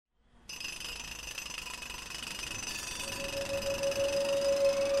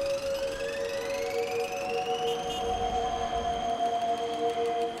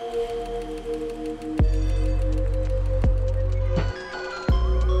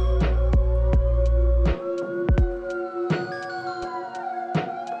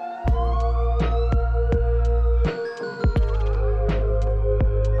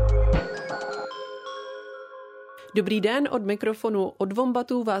Dobrý den, od mikrofonu od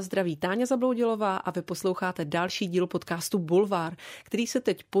Vombatu vás zdraví Táňa Zabloudilová a vy posloucháte další díl podcastu Bulvár, který se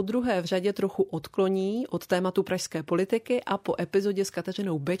teď podruhé v řadě trochu odkloní od tématu pražské politiky a po epizodě s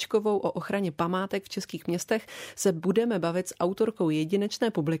Kateřinou Bečkovou o ochraně památek v českých městech se budeme bavit s autorkou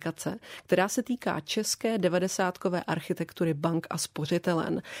jedinečné publikace, která se týká české devadesátkové architektury bank a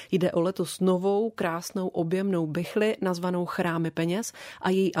spořitelen. Jde o letos novou, krásnou, objemnou bichli nazvanou Chrámy, peněz a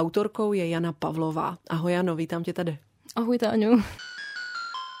její autorkou je Jana Pavlová. Ahoj Jano, vítám tě tady. Ahoj Táňu.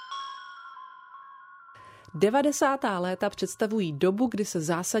 90. léta představují dobu, kdy se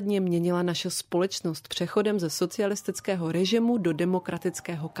zásadně měnila naše společnost přechodem ze socialistického režimu do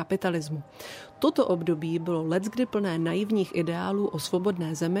demokratického kapitalismu. Toto období bylo leckdy plné naivních ideálů o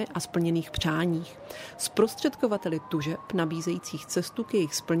svobodné zemi a splněných přáních. Zprostředkovateli tužeb nabízejících cestu k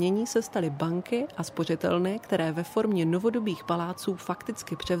jejich splnění se staly banky a spořitelny, které ve formě novodobých paláců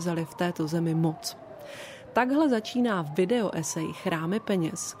fakticky převzaly v této zemi moc. Takhle začíná videoesej Chrámy,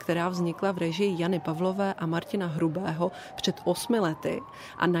 peněz, která vznikla v režii Jany Pavlové a Martina Hrubého před 8 lety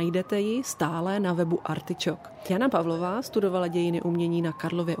a najdete ji stále na webu Artičok. Jana Pavlová studovala dějiny umění na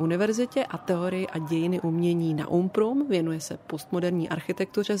Karlově univerzitě a teorii a dějiny umění na Umprum, věnuje se postmoderní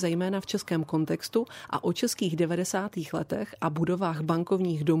architektuře zejména v českém kontextu a o českých 90. letech a budovách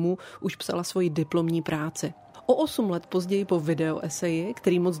bankovních domů už psala svoji diplomní práci. O 8 let později po videoeseji,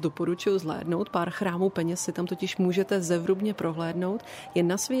 který moc doporučuji zhlédnout, Pár chrámů peněz si tam totiž můžete zevrubně prohlédnout, je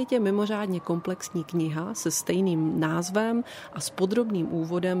na světě mimořádně komplexní kniha se stejným názvem a s podrobným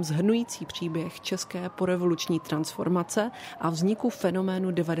úvodem shrnující příběh české porevoluční transformace a vzniku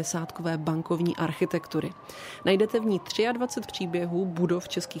fenoménu devadesátkové bankovní architektury. Najdete v ní 23 příběhů budov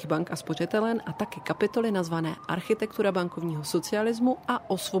českých bank a spořitelen a taky kapitoly nazvané Architektura bankovního socialismu a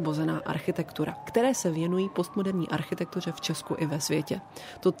Osvobozená architektura, které se věnují postmoderní architektuře v Česku i ve světě.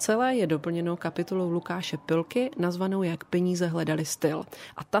 To celé je doplněno kapitolou Lukáše Pilky nazvanou Jak peníze hledali styl.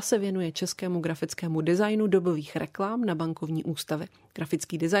 A ta se věnuje českému grafickému designu dobových reklam na bankovní ústavy.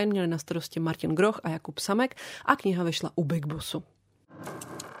 Grafický design měli na starosti Martin Groch a Jakub Samek a kniha vyšla u Big Bossu.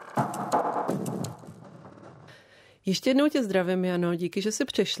 Ještě jednou tě zdravím, Jano, díky, že jsi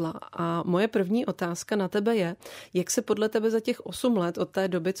přišla. A moje první otázka na tebe je, jak se podle tebe za těch 8 let od té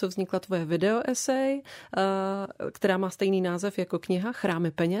doby, co vznikla tvoje videoesej, která má stejný název jako kniha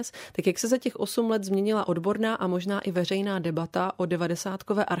Chrámy, peněz, tak jak se za těch 8 let změnila odborná a možná i veřejná debata o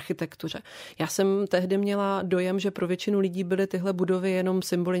devadesátkové architektuře? Já jsem tehdy měla dojem, že pro většinu lidí byly tyhle budovy jenom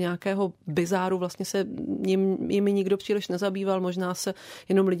symboly nějakého bizáru, vlastně se jimi nikdo příliš nezabýval, možná se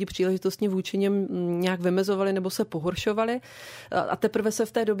jenom lidi příležitostně vůči něm nějak vymezovali nebo se pohoršovali a teprve se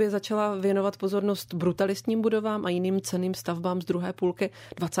v té době začala věnovat pozornost brutalistním budovám a jiným cenným stavbám z druhé půlky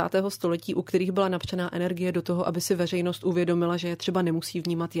 20. století, u kterých byla napřená energie do toho, aby si veřejnost uvědomila, že je třeba nemusí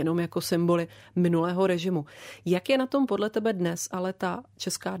vnímat jenom jako symboly minulého režimu. Jak je na tom podle tebe dnes ale ta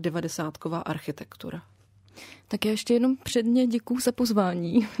česká devadesátková architektura? Tak já ještě jenom předně děkuju za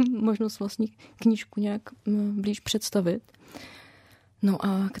pozvání, možnost vlastně knížku nějak blíž představit. No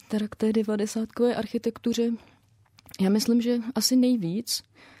a k té devadesátkové architektuře já myslím, že asi nejvíc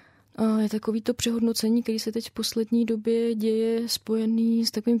je takový to přehodnocení, který se teď v poslední době děje spojený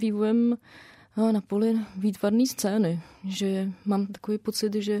s takovým vývojem na poli výtvarné scény. Že mám takový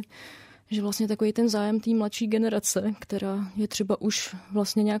pocit, že vlastně takový ten zájem té mladší generace, která je třeba už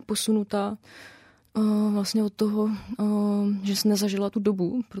vlastně nějak posunutá vlastně od toho, že se nezažila tu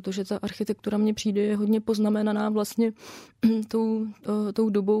dobu, protože ta architektura mně přijde je hodně poznamenaná vlastně tou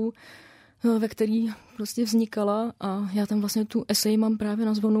dobou, ve který prostě vznikala a já tam vlastně tu esej mám právě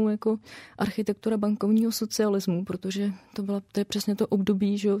nazvanou jako architektura bankovního socialismu, protože to je přesně to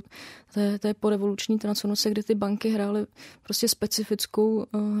období, že té porevoluční transformace, kde ty banky hrály prostě specifickou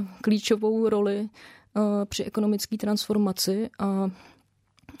klíčovou roli při ekonomické transformaci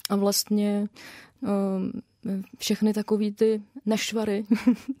a vlastně všechny takový ty nešvary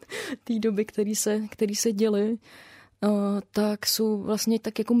té doby, který se děly, tak jsou vlastně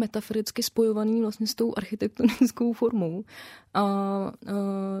tak jako metaforicky spojovaný vlastně s tou architektonickou formou. A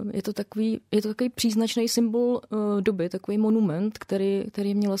je to takový příznačný symbol doby, takový monument,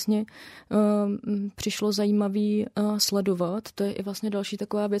 který mě vlastně přišlo zajímavý sledovat. To je i vlastně další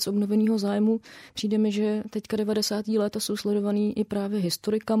taková věc obnoveného zájmu. Přijde mi, že teďka 90. léta jsou sledovaný i právě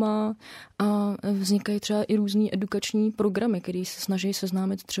historikama a vznikají třeba i různý edukační programy, které se snaží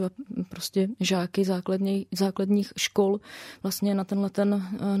seznámit třeba prostě žáky základních škol vlastně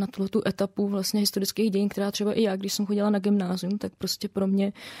na tuhletu etapu vlastně historických dějin, která třeba i já, když jsem chodila na gymnázium, tak prostě pro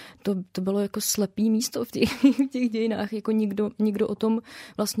mě to bylo jako slepý místo v těch dějinách, jako nikdo o tom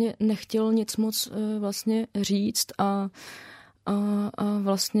vlastně nechtěl nic moc vlastně říct a A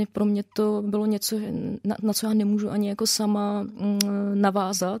vlastně pro mě to bylo něco, na co já nemůžu ani jako sama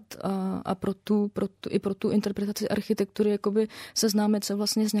navázat a pro tu interpretaci architektury jakoby seznámit se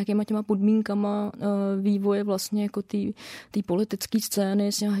vlastně s nějakýma těma podmínkama vývoje vlastně jako té politické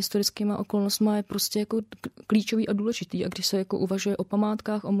scény s těma historickýma okolnostma je prostě jako klíčový a důležitý. A když se jako uvažuje o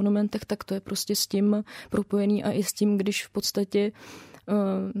památkách, o monumentech, tak to je prostě s tím propojený a i s tím, když v podstatě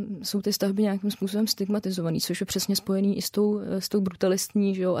jsou ty stavby nějakým způsobem stigmatizovaný, což je přesně spojený i s tou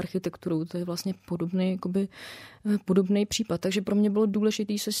brutalistní, že jo, architekturou. To je vlastně podobný případ. Takže pro mě bylo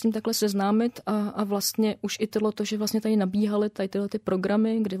důležité se s tím takhle seznámit a vlastně už i to, že vlastně tady nabíhaly tyhle ty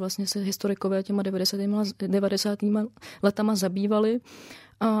programy, kdy vlastně se historikové těma 90. letama zabývali.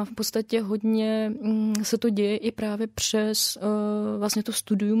 A v podstatě hodně se to děje i právě přes vlastně to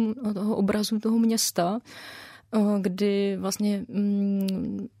studium toho obrazu toho města, kdy vlastně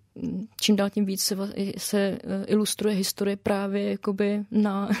čím dál tím víc se ilustruje historie právě jakoby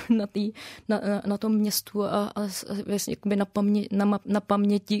na tom městu a vlastně jakoby na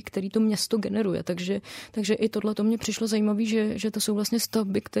paměti, který to město generuje. Takže i tohle to mě přišlo zajímavé, že to jsou vlastně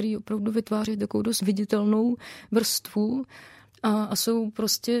stavby, které opravdu vytváří takovou dost viditelnou vrstvu a jsou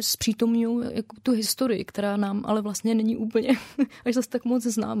prostě zpřítomňují jako tu historii, která nám ale vlastně není úplně až zase tak moc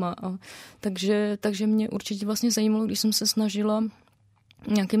známá. Takže mě určitě vlastně zajímalo, když jsem se snažila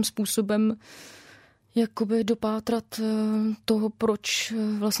nějakým způsobem jakoby dopátrat toho, proč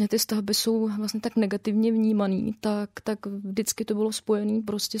vlastně ty stavby jsou vlastně tak negativně vnímaný, tak vždycky to bylo spojené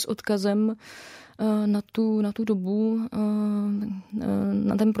prostě s odkazem na tu dobu,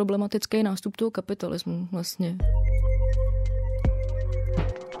 na ten problematický nástup toho kapitalismu vlastně.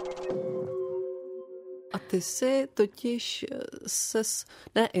 A ty jsi totiž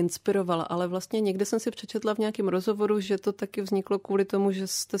inspirovala, ale vlastně někde jsem si přečetla v nějakém rozhovoru, že to taky vzniklo kvůli tomu, že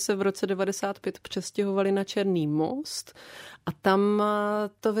jste se v roce 95 přestěhovali na Černý most a tam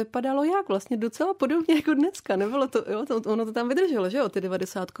to vypadalo jak? Vlastně docela podobně jako dneska, nebylo to? Jo, ono to tam vydrželo, že jo, ty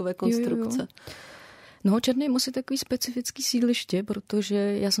 90kové konstrukce. Jo. No, Černý most je takový specifický sídliště, protože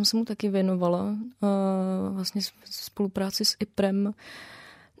já jsem se mu taky věnovala vlastně v spolupráci s IPRem.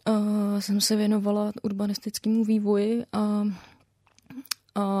 Jsem se věnovala urbanistickému vývoji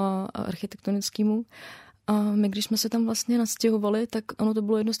a architektonickému. A my, když jsme se tam vlastně nastěhovali, tak ono to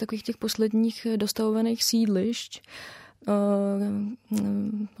bylo jedno z takových těch posledních dostavovaných sídlišť,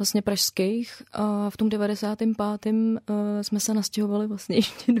 vlastně pražských. A v tom 95. jsme se nastěhovali vlastně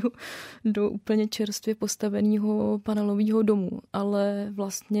ještě do úplně čerstvě postaveného panelového domu. Ale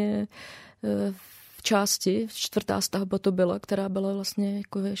vlastně v části, 4. stavba to byla, která byla vlastně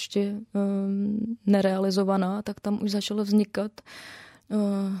jako ještě nerealizovaná, tak tam už začalo vznikat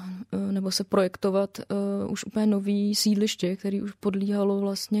nebo se projektovat už úplně nový sídliště, který už podlíhalo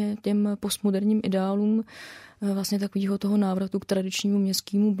vlastně těm postmoderním ideálům vlastně takového toho návratu k tradičnímu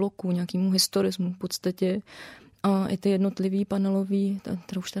městskému bloku, nějakému historismu v podstatě. A i ty jednotlivý panelový,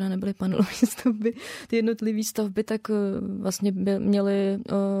 které už teda nebyly panelové stavby, ty jednotlivý stavby tak vlastně měly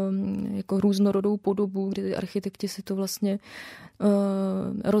jako různorodou podobu, kdy ty architekti si to vlastně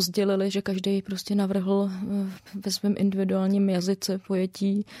rozdělili, že každý prostě navrhl ve svém individuálním jazyce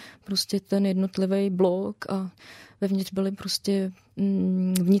pojetí prostě ten jednotlivý blok a vevnitř byly prostě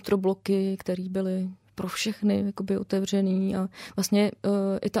vnitrobloky, které byly pro všechny jakoby otevřený a vlastně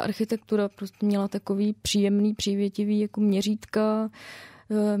i ta architektura prostě měla takový příjemný, přívětivý jako měřítka,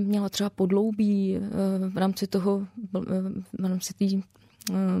 měla třeba podloubí v rámci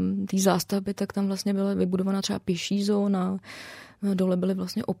té zástavby, tak tam vlastně byla vybudovaná třeba pěší zóna, dole byly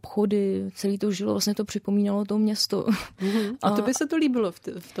vlastně obchody, celý to žilo, vlastně to připomínalo to město. A to by se to líbilo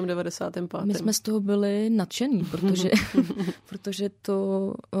v tom 95. My jsme z toho byli nadšený, protože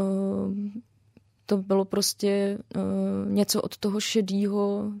to bylo prostě něco od toho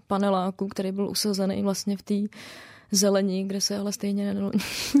šedýho paneláku, který byl usazený vlastně v té zeleni, kde se ale stejně nedalo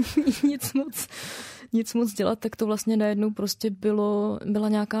nic moc dělat, tak to vlastně najednou prostě byla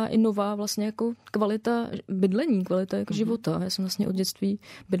nějaká i nová vlastně jako kvalita bydlení, kvalita jako života. Já jsem vlastně od dětství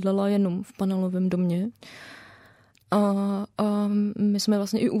bydlela jenom v panelovém domě. A my jsme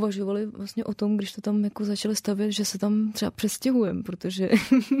vlastně i uvažovali vlastně o tom, když to tam jako začali stavět, že se tam třeba přestěhujeme, protože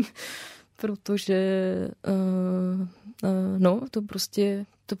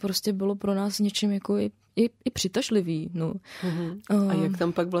to prostě bylo pro nás něčím jako i přitažlivý. No. A jak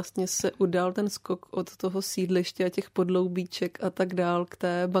tam pak vlastně se udál ten skok od toho sídliště a těch podloubíček a tak dál k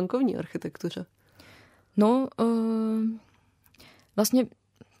té bankovní architektuře? No, vlastně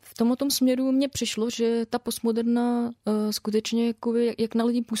v tomto směru mně přišlo, že ta postmoderna skutečně jakoby, jak na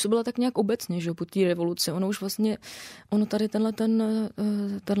lidi působila tak nějak obecně, že po té revoluci. Ono tady tenhle ten,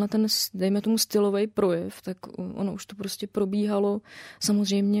 dejme tomu stylový projev, tak ono už to prostě probíhalo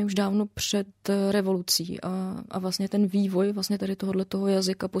samozřejmě už dávno před revolucí a vlastně ten vývoj vlastně tady tohoto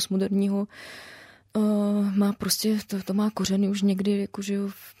jazyka postmoderního má prostě, to má kořeny už někdy jakože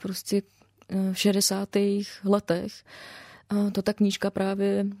prostě v 60. letech. To ta knížka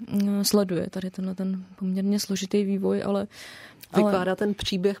právě sleduje, tady ten poměrně složitý vývoj, ale vykládá ten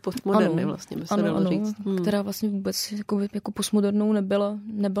příběh postmoderny, vlastně by se dalo říct. Která vlastně vůbec jako postmodernou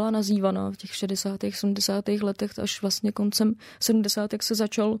nebyla nazývaná v těch 60. 70. letech, až vlastně koncem 70. se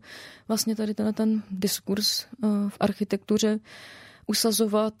začal vlastně tady ten diskurs v architektuře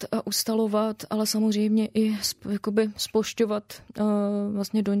usazovat a ustalovat, ale samozřejmě i jakoby splošťovat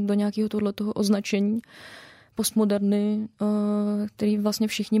vlastně do nějakého tohletoho označení postmoderny, který vlastně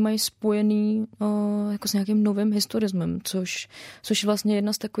všichni mají spojený jako s nějakým novým historismem, což vlastně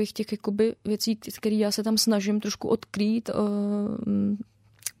jedna z takových těch jakoby věcí, které já se tam snažím trošku odkrýt,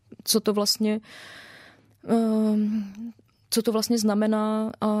 co to vlastně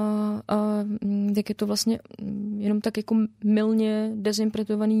znamená a jak je to vlastně jenom tak jako mylně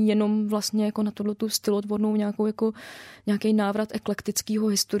dezimpretovaný jenom vlastně jako na tohletu stylotvornou nějaký návrat eklektického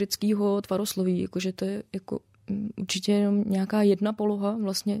historického tvarosloví, jakože to je jako určitě jenom nějaká jedna poloha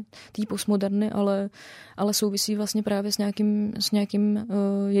vlastně té postmoderny, ale souvisí vlastně právě s nějakým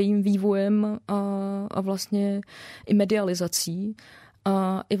jejím vývojem a vlastně i medializací.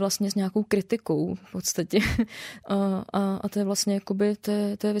 A i vlastně s nějakou kritikou v podstatě. A to je vlastně jakoby,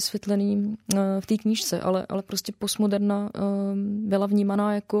 to je vysvětlený v té knížce, ale prostě postmoderna byla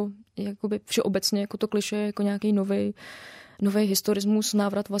vnímaná jakoby všeobecně jako to klišé, jako nějaký nový historismus,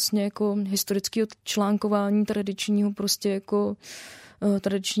 návrat vlastně jako historického článkování tradičního prostě jako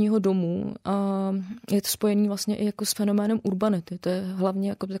tradičního domu a je to spojený vlastně i jako s fenoménem urbanity. To je hlavně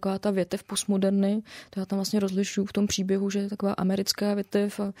jako taková ta větev postmoderny, to já tam vlastně rozlišuju v tom příběhu, že je taková americká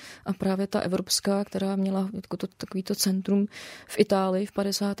větev a právě ta evropská, která měla jako takovýto centrum v Itálii v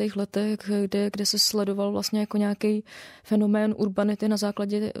 50. letech, kde se sledoval vlastně jako nějaký fenomén urbanity na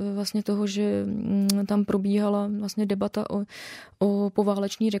základě vlastně toho, že tam probíhala vlastně debata o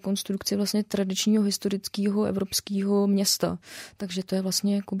pováleční rekonstrukci vlastně tradičního historického evropského města. Takže to je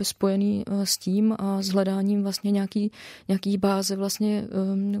vlastně jakoby spojený s tím a s hledáním vlastně nějaký báze vlastně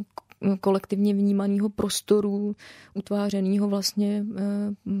kolektivně vnímaného prostoru, utvářeného vlastně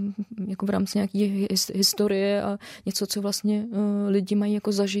jako v rámci nějaké historie a něco, co vlastně lidi mají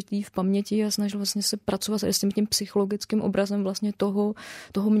jako zažitý v paměti a snaží vlastně se pracovat s tím psychologickým obrazem vlastně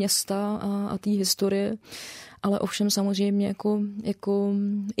toho města a té historie. Ale ovšem samozřejmě jako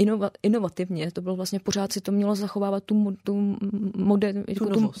inovativně. To bylo vlastně pořád si to mělo zachovávat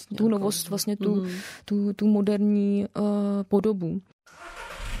tu novost, vlastně tu moderní podobu.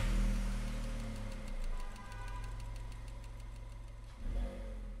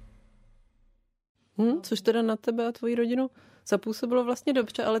 Což teda na tebe a tvoji rodinu zapůsobilo vlastně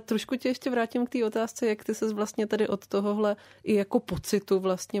dobře, ale trošku tě ještě vrátím k té otázce, jak ty ses vlastně tady od tohohle i jako pocitu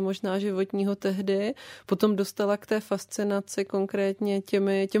vlastně možná životního tehdy potom dostala k té fascinaci konkrétně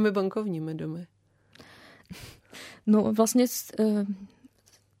těmi bankovními domy. No vlastně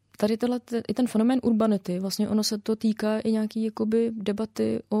tady i ten fenomén urbanity, vlastně ono se to týká i nějaký jakoby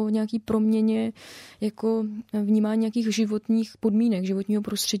debaty o nějaký proměně jako vnímání nějakých životních podmínek, životního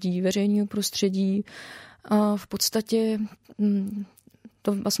prostředí, veřejného prostředí. A v podstatě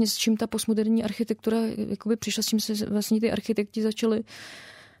to vlastně s čím ta postmoderní architektura jakoby přišla, s čím se vlastně ty architekti začali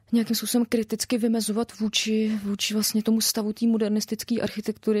nějakým způsobem kriticky vymezovat vůči vlastně tomu stavu té modernistické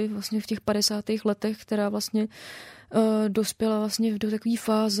architektury vlastně v těch 50. letech, která vlastně dospěla vlastně do takové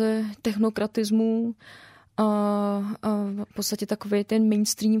fáze technokratismu a v podstatě takový ten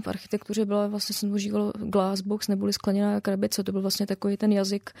mainstream v architektuře byla vlastně se používalo glassbox neboli skleněná krabice. To byl vlastně takový ten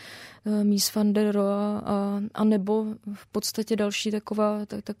jazyk Mies van der Rohe a nebo v podstatě další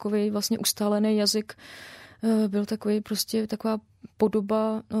takový vlastně ustálený jazyk byl taková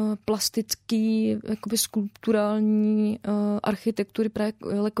podoba plastický, jakoby skulpturální architektury právě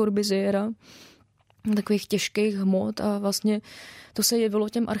Le Corbusiera, takových těžkých hmot a vlastně to se jevilo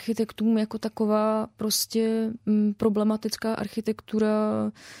těm architektům jako taková prostě problematická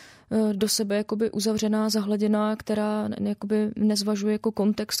architektura do sebe jakoby uzavřená, zahleděná, která jakoby nezvažuje jako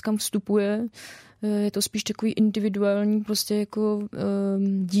kontext, kam vstupuje. Je to spíš takový individuální prostě jako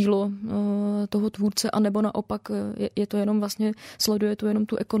dílo toho tvůrce, anebo naopak je to jenom vlastně, sleduje to jenom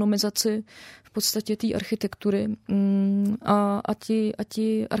tu ekonomizaci v podstatě té architektury. A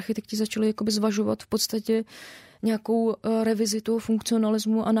ti architekti začali jakoby zvažovat v podstatě nějakou revizi toho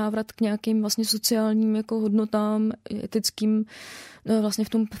funkcionalismu a návrat k nějakým vlastně sociálním jako hodnotám, etickým vlastně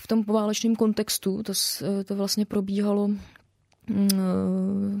v tom poválečném kontextu. To vlastně probíhalo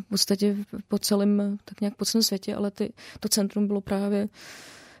v podstatě po celém světě, ale to centrum bylo právě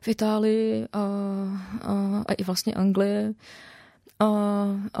v Itálii a i vlastně Anglie.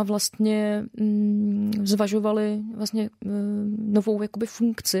 A vlastně zvažovali vlastně novou jakoby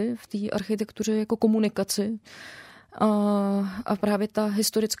funkci v té architektuře jako komunikaci. A právě ta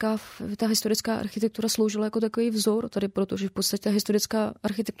historická architektura sloužila jako takový vzor tady, protože v podstatě ta historická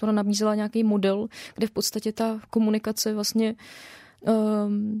architektura nabízela nějaký model, kde v podstatě ta komunikace vlastně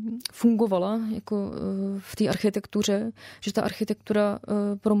fungovala jako v té architektuře, že ta architektura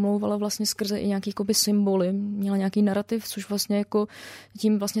promlouvala vlastně skrze i nějaký jakoby symboly, měla nějaký narrativ, což vlastně jako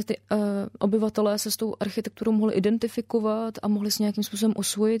tím vlastně ty obyvatelé se s tou architekturou mohli identifikovat a mohli se nějakým způsobem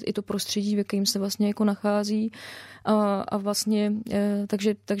osvojit i to prostředí, ve kterém se vlastně jako nachází a vlastně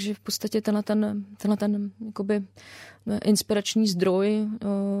takže v podstatě tenhle ten jakoby inspirační zdroj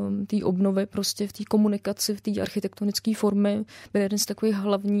té obnovy prostě v té komunikaci, v té architektonické formy byl jeden z takových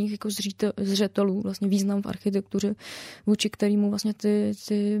hlavních jako zřetelů, vlastně význam v architektuře, vůči kterému vlastně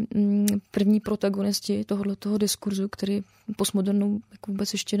ty první protagonisti tohoto diskurzu, který postmodernou jako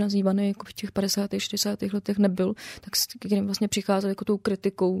vůbec ještě nazývaný jako v těch 50. 60. letech nebyl, tak s kterým vlastně přicházel jako tou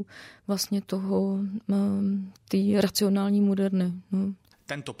kritikou vlastně toho té racionální moderny. No.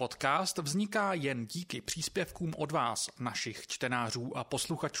 Tento podcast vzniká jen díky příspěvkům od vás, našich čtenářů a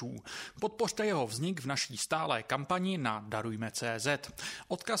posluchačů. Podpořte jeho vznik v naší stálé kampani na Darujme.cz.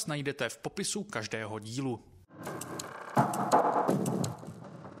 Odkaz najdete v popisu každého dílu.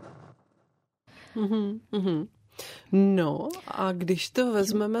 No a když to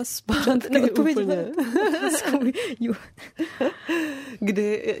vezmeme zpátky úplně,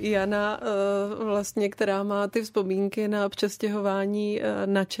 kdy Jana vlastně, která má ty vzpomínky na přestěhování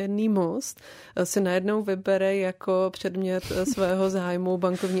na Černý most, si najednou vybere jako předmět svého zájmu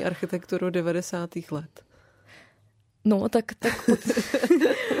bankovní architekturu 90. let. No, tak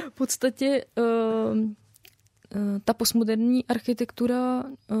v podstatě ta postmoderní architektura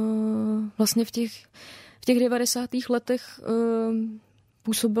vlastně v těch 90. letech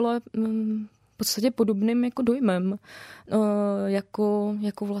působila v podstatě podobným jako dojmem.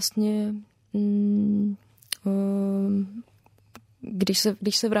 Jako vlastně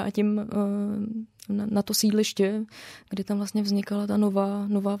když se vrátím na to sídliště, kdy tam vlastně vznikala ta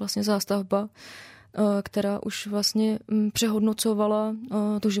nová vlastně zástavba, která už vlastně přehodnocovala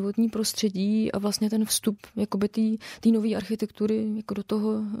to životní prostředí a vlastně ten vstup jakoby té nové architektury jako do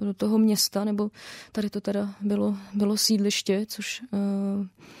toho města, nebo tady to teda bylo sídliště, což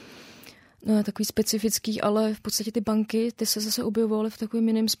takový specifický, ale v podstatě ty banky, ty se zase objevovaly v takovém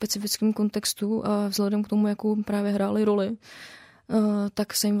jiném specifickém kontextu a vzhledem k tomu, jakou právě hrály roli,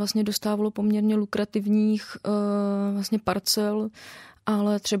 tak se jim vlastně dostávalo poměrně lukrativních vlastně parcel,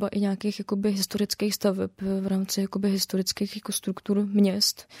 ale třeba i nějakých jakoby historických staveb v rámci jakoby historických jako struktur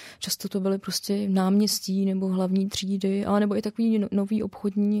měst. Často to byly prostě náměstí nebo hlavní třídy, ale nebo i takový nový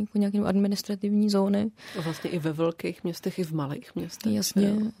obchodní jako nějaké administrativní zóny. A vlastně i ve velkých městech, i v malých městech.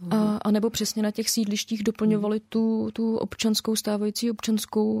 Jasně. A nebo přesně na těch sídlištích doplňovali tu stávající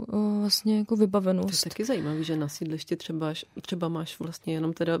občanskou vlastně jako vybavenost. To je taky zajímavý, že na sídlišti třeba máš vlastně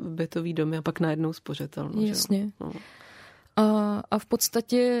jenom teda bytový domy a pak najednou spořitelnu. Jasně. A v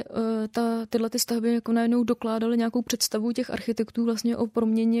podstatě tyhle ty stavby jako najednou dokládaly nějakou představu těch architektů vlastně o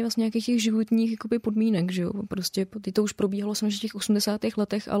proměně vlastně nějakých těch životních jakoby podmínek, že jo. Prostě to už probíhalo samozřejmě v těch 80.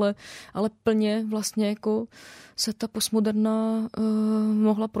 letech, ale plně vlastně jako se ta postmoderna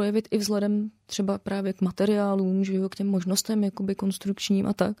mohla projevit i vzhledem třeba právě k materiálům, že jo, k těm možnostem jakoby konstrukčním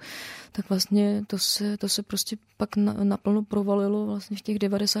a tak vlastně to se prostě pak naplno provalilo vlastně v těch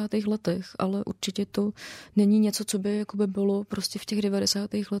 90. letech, ale určitě to není něco, co by jakoby bylo prostě v těch 90.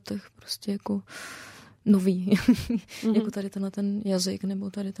 letech prostě jako nový. Jako tady ten jazyk nebo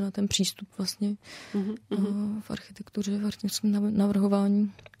tady ten přístup vlastně v architektuře, v architekturném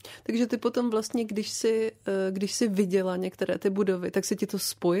navrhování. Takže ty potom vlastně, když jsi viděla některé ty budovy, tak se ti to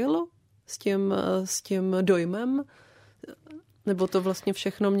spojilo s tím dojmem? Nebo to vlastně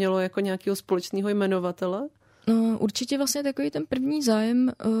všechno mělo jako nějakého společného jmenovatele? Určitě vlastně takový ten první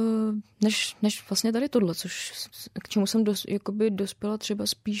zájem, než vlastně tady tohle, což k čemu jsem dospěla třeba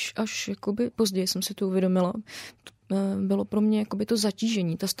spíš až jakoby později jsem si to uvědomila. Bylo pro mě jakoby to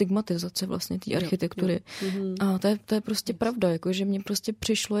zatížení, ta stigmatizace vlastně té architektury. A to je prostě pravda, jako, že mně prostě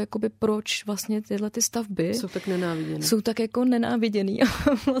přišlo, jakoby proč vlastně tyhle ty stavby jsou tak jako nenáviděný. A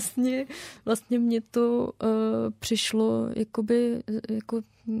vlastně mně to přišlo jakoby, jako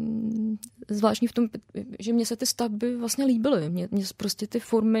zvláštní v tom, že mně se ty stavby vlastně líbily. Mně prostě ty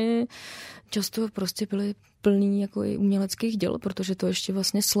formy často prostě byly plný jako i uměleckých děl, protože to ještě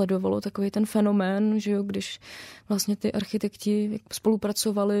vlastně sledovalo takový ten fenomén, že jo, když vlastně ty architekti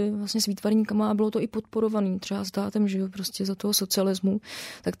spolupracovali vlastně s výtvarníkama a bylo to i podporovaný třeba státem, že jo, prostě za toho socialismu,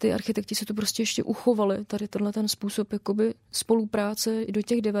 tak ty architekti si to prostě ještě uchovali, tady tenhle ten způsob jakoby spolupráce i do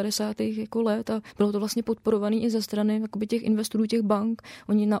těch 90. jako let a bylo to vlastně podporovaný i ze strany jakoby těch investorů, těch bank.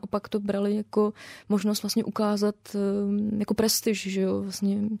 Oni naopak to brali jako možnost vlastně ukázat jako prestiž, že jo,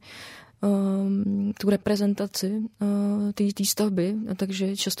 vlastně tu reprezentaci té stavby,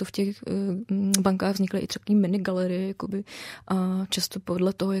 takže často v těch bankách vznikly i třeba minigalerie, jakoby, a často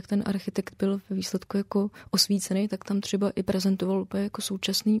podle toho, jak ten architekt byl ve výsledku jako osvícený, tak tam třeba i prezentoval jako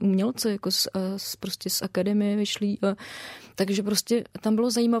současný umělce, jako prostě z akademie vyšlý. Takže prostě tam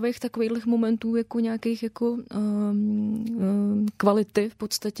bylo zajímavých takových momentů jako nějakých jako kvality v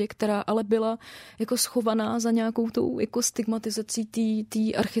podstatě, která ale byla jako schovaná za nějakou tou jako stigmatizací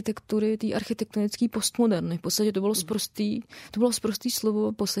té architektury, té architektonické postmoderny. V podstatě to bylo sprostý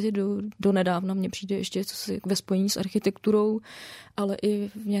slovo, v podstatě do nedávna mně přijde ještě ve spojení s architekturou, ale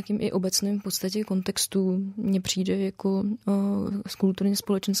i v nějakým i obecném v podstatě kontextu mně přijde jako s kulturně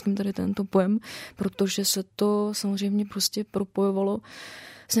společenským tady tento pojem, protože se to samozřejmě prostě propojovalo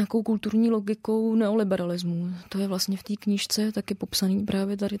s nějakou kulturní logikou neoliberalismu. To je vlastně v té knížce taky popsaný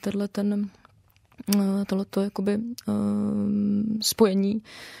právě tady tohleto jakoby spojení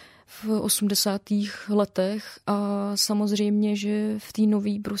v 80. letech a samozřejmě, že v té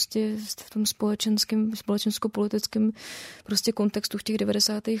nový prostě v tom společensko-politickém prostě kontextu v těch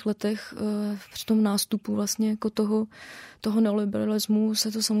 90. letech při tom nástupu vlastně jako toho neoliberalismu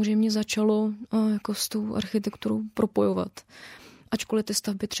se to samozřejmě začalo jako s tou architekturou propojovat. Ačkoliv ty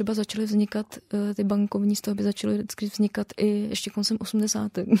stavby třeba začaly vznikat, ty bankovní stavby začaly vždycky vznikat i ještě koncem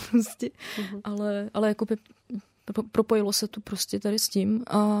 80. prostě. Ale jakoby propojilo se to prostě tady s tím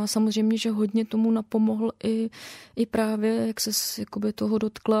a samozřejmě, že hodně tomu napomohl i právě, jak se jakoby toho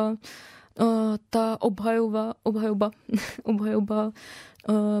dotkla, ta obhajoba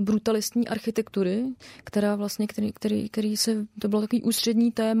brutalistní architektury, která vlastně, který to bylo takový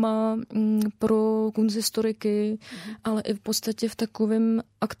ústřední téma pro kunsthistoriky, ale i v podstatě v takovém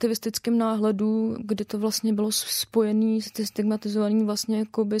aktivistickém náhledu, kdy to vlastně bylo spojené, stigmatizované vlastně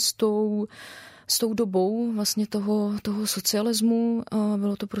jakoby s tou dobou vlastně toho socialismu a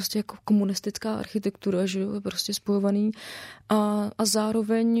bylo to prostě jako komunistická architektura, že jo, prostě spojovaný a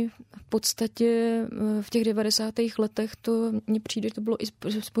zároveň v podstatě v těch 90. letech to mně přijde, to bylo i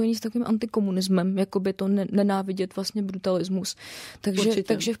spojené s takovým antikomunismem, jakoby to nenávidět vlastně brutalismus.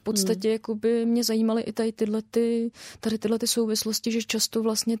 Takže v podstatě jakoby mě zajímaly i tady tyhle souvislosti, že často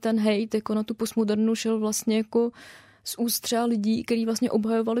vlastně ten hejt jako na tu postmodernu šel vlastně jako z úst třeba lidí, kteří vlastně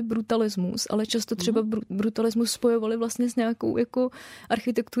obhajovali brutalismus, ale často třeba brutalismus spojovali vlastně s nějakou jako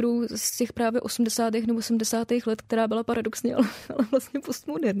architekturou z těch právě 80. nebo 80. let, která byla paradoxně, ale vlastně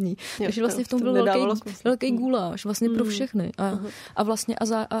postmoderní. Takže vlastně v tom byl velký guláš vlastně pro všechny. A vlastně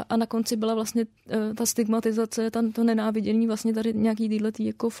a na konci byla vlastně ta stigmatizace, to nenávidění vlastně tady nějaký týhletý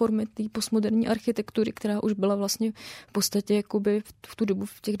jako formy té postmoderní architektury, která už byla vlastně v podstatě jakoby v tu dobu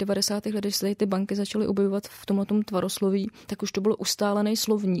v těch 90. letech, když se ty banky začaly objevovat v tomhletom tvarosloví, tak už to byl ustálený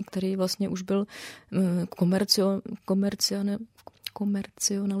slovník, který vlastně už byl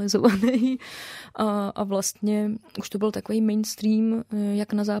komercionalizovaný a vlastně už to byl takový mainstream,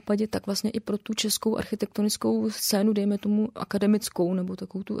 jak na západě, tak vlastně i pro tu českou architektonickou scénu, dejme tomu akademickou nebo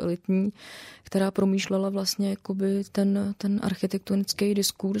takovou tu elitní, která promýšlela vlastně jakoby ten architektonický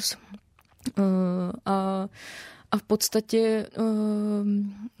diskurs a v podstatě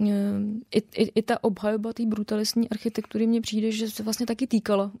i ta obhajoba té brutalistní architektury mně přijde, že se vlastně taky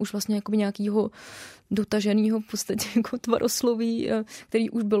týkala už vlastně jakoby nějakého dotaženého v podstatě jako tvarosloví, který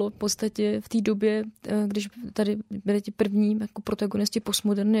už bylo v podstatě v té době, když tady byly ti první jako protagonisti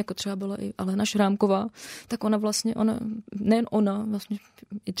postmoderny, jako třeba byla i Alena Šrámková, tak nejen ona, vlastně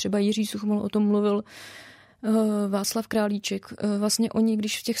i třeba Jiří Suchmal o tom mluvil, Václav Králíček. Vlastně oni,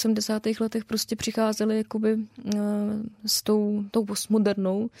 když v těch 70. letech prostě přicházeli jakoby s tou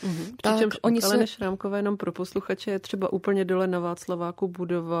postmodernou, tak oni ale Šrámkové jenom pro posluchače je třeba úplně dole na Václaváku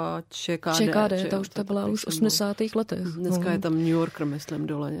budova ČKD. Ta byla už v 80. letech. Dneska je tam New Yorker, myslím,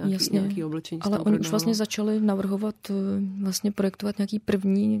 dole nějaký oblečení. Ale oni už vlastně začali navrhovat, vlastně projektovat nějaký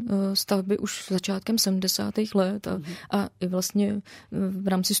první stavby už začátkem 70. let a i vlastně v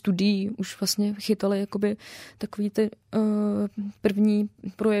rámci studií už vlastně chytali jakoby takový ty první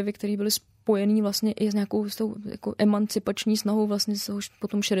projevy, které byly spojený vlastně i s nějakou jako emancipační snahou vlastně po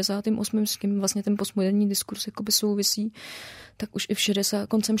tom 68. s kým vlastně ten postmoderní diskurs jakoby souvisí, tak už i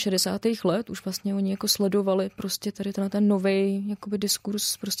koncem 60. let už vlastně oni jako sledovali prostě tady ten novej jakoby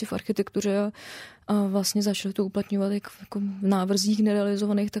diskurs prostě v architektuře a vlastně začali to uplatňovat jako v návrzích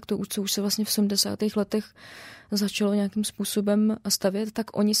nerealizovaných, tak to už, co už se vlastně v 70. letech začalo nějakým způsobem stavět,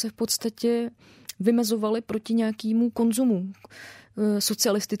 tak oni se v podstatě vymezovali proti nějakému konzumu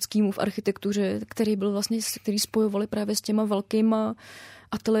socialistickému v architektuře, který spojovali právě s těma velkýma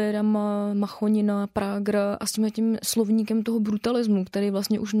ateliérama Machonina, Pragra a s tím slovníkem toho brutalismu, který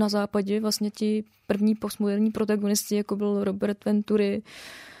vlastně už na západě vlastně ti první postmoderní protagonisti, jako byl Robert Venturi,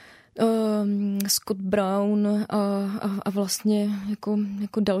 Scott Brown a vlastně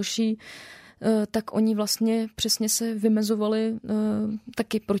jako další, tak oni vlastně přesně se vymezovali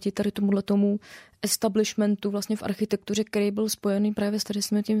taky proti tady tomu establishmentu vlastně v architektuře, který byl spojený právě s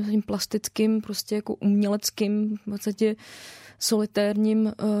tím plastickým, prostě jako uměleckým, v podstatě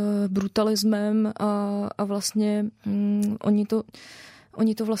solitérním brutalismem a vlastně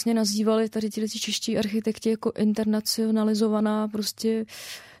oni to vlastně nazývali tady ti čeští architekti jako internacionalizovaná prostě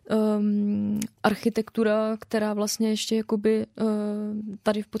architektura, která vlastně ještě jakoby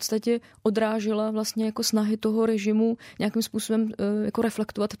tady v podstatě odrážela vlastně jako snahy toho režimu nějakým způsobem jako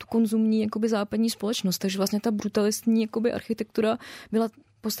reflektovat tu konzumní jakoby západní společnost. Takže vlastně ta brutalistní jakoby architektura byla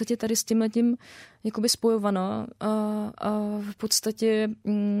v podstatě tady s tímhletím jakoby spojovaná a v podstatě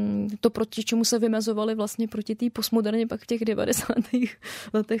to, proti čemu se vymezovali vlastně proti té postmoderně pak v těch 90.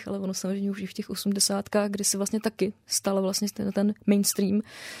 letech, ale ono samozřejmě už i v těch 80. kdy se vlastně taky stalo vlastně ten mainstream,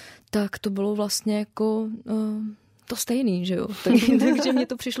 tak to bylo vlastně jako to stejný, že jo? Takže mně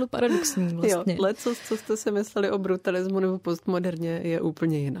to přišlo paradoxní vlastně. Jo, co jste si mysleli o brutalismu nebo postmoderně, je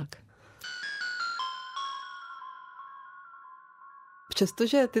úplně jinak.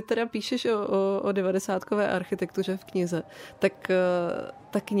 Přestože ty teda píšeš o devadesátkové architektuře v knize, tak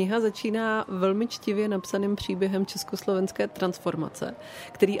ta kniha začíná velmi čtivě napsaným příběhem československé transformace,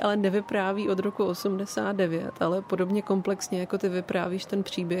 který ale nevypráví od roku 89, ale podobně komplexně, jako ty vyprávíš ten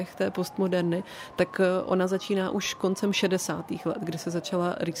příběh té postmoderny, tak ona začíná už koncem 60. let, kdy se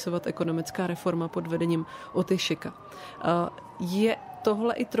začala rýsovat ekonomická reforma pod vedením Otyšika. Je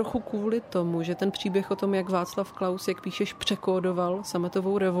tohle i trochu kvůli tomu, že ten příběh o tom, jak Václav Klaus, jak píšeš, překódoval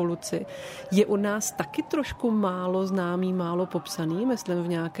sametovou revoluci, je u nás taky trošku málo známý, málo popsaný, myslím v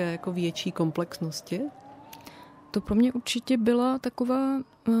nějaké jako větší komplexnosti? To pro mě určitě byla taková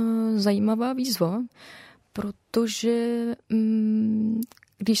zajímavá výzva, protože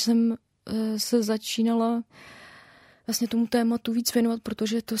když jsem se začínala vlastně tomu tématu víc věnovat,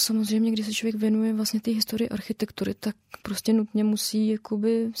 protože to samozřejmě, když se člověk věnuje vlastně té historii architektury, tak prostě nutně musí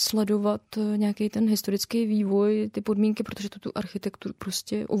jakoby sledovat nějaký ten historický vývoj, ty podmínky, protože to tu architekturu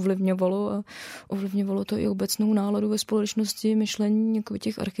prostě ovlivňovalo a ovlivňovalo to i obecnou náladu ve společnosti, myšlení jako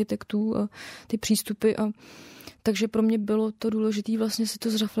těch architektů a ty přístupy. Takže pro mě bylo to důležité vlastně si to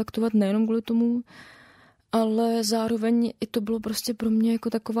zreflektovat nejenom kvůli tomu, ale zároveň i to bylo prostě pro mě jako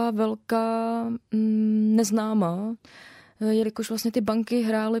taková velká neznámá, jelikož vlastně ty banky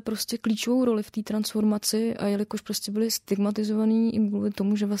hrály prostě klíčovou roli v té transformaci a jelikož prostě byly stigmatizovaný i kvůli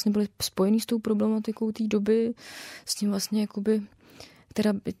tomu, že vlastně byly spojený s tou problematikou té doby, s tím vlastně jakoby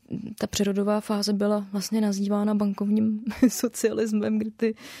ta přerodová fáze byla vlastně nazývána bankovním socialismem,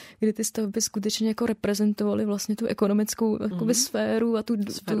 kdy ty stavby skutečně jako reprezentovaly vlastně tu ekonomickou jakoby sféru a tu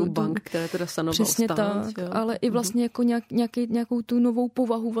bank, které teda sanoval přesně stát, tak, jo? Ale i vlastně jako nějakou tu novou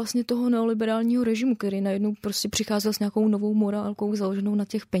povahu vlastně toho neoliberálního režimu, který najednou prostě přicházel s nějakou novou morálkou založenou na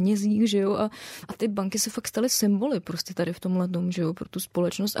těch penězích, že jo, a ty banky se fakt staly symboly prostě tady v tomhle domu, že jo, pro tu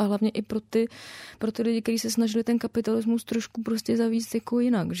společnost a hlavně i pro ty lidi, kteří se snažili ten kapitalismus trošku prostě zavíst jako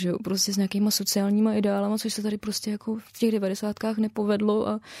jinak, že jo, prostě s nějakýma sociálníma ideálama, což se tady prostě jako v těch 90kách nepovedlo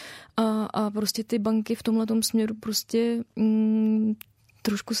a prostě ty banky v tomhletom směru prostě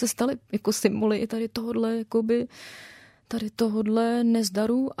trošku se staly jako symboly i tady tohodle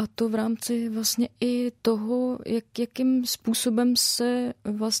nezdaru a to v rámci vlastně i toho, jakým způsobem se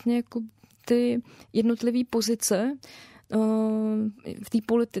vlastně jako ty jednotlivé pozice v té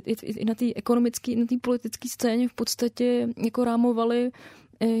i na té ekonomické, na té politické scéně v podstatě jako rámovaly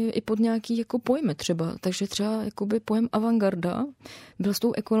i pod nějaký jako pojmy třeba. Takže třeba jakoby pojem avantgarda byl s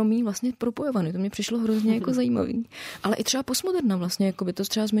tou ekonomií vlastně propojovaný. To mě přišlo hrozně jako zajímavý. Ale i třeba postmoderna vlastně, jakoby to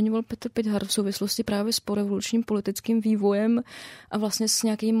třeba zmiňoval Petr Pithar v souvislosti právě s porevolučním politickým vývojem a vlastně s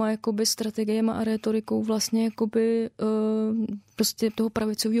nějakýma jakoby strategiemi a rétorikou vlastně jakoby prostě toho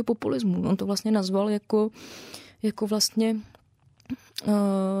pravicového populismu. On to vlastně nazval jako vlastně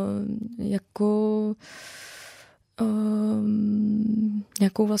nějakou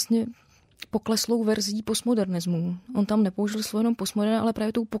vlastně pokleslou verzí postmodernismu. On tam nepoužil slovo jenom postmoderna, ale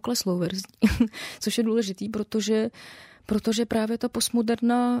právě tou pokleslou verzí, což je důležitý, protože právě ta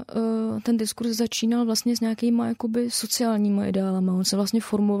postmoderna, ten diskurs začínal vlastně s nějakýma jakoby sociálníma ideálama. On se vlastně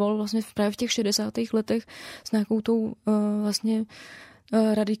formoval vlastně právě v těch 60. letech s nějakou tou vlastně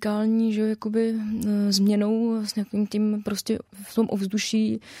radikální, že jakoby změnou s nějakým tím prostě v tom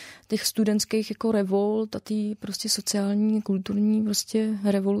ovzduší těch studentských jako revolt a ty prostě sociální, kulturní prostě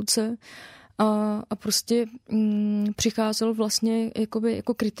revoluce. A prostě přicházel vlastně jakoby,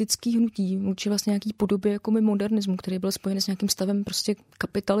 jako kritický hnutí vůči vlastně nějaký podobě jako modernismu, který byl spojený s nějakým stavem prostě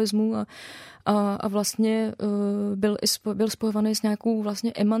kapitalismu a vlastně byl spojovaný s nějakou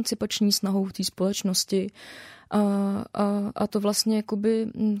vlastně emancipační snahou v té společnosti. A to vlastně jakoby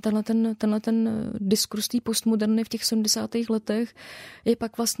tenhle ten diskurs té postmoderny v těch 70. letech je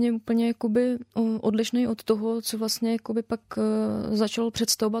pak vlastně úplně jakoby odlišný od toho, co vlastně jakoby pak začal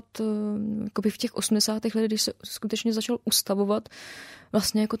představovat jakoby v těch 80. letech, když se skutečně začal ustavovat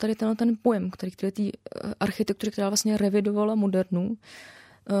vlastně jako tady ten pojem, který té architektury, která vlastně revidovala modernu,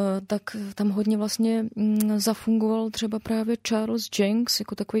 tak tam hodně vlastně zafungoval třeba právě Charles Jencks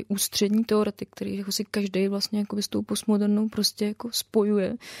jako takový ústřední teoretik, který jako si každý vlastně jako s tou postmodernou prostě jako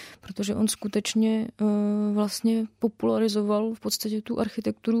spojuje, protože on skutečně vlastně popularizoval v podstatě tu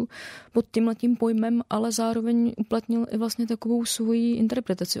architekturu pod tímhletím pojmem, ale zároveň uplatnil i vlastně takovou svoji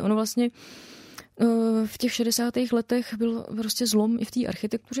interpretaci. Ono vlastně v těch 60. letech byl prostě zlom i v té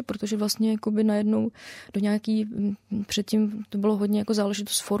architektuře, protože vlastně jakoby najednou do nějaký, předtím to bylo hodně jako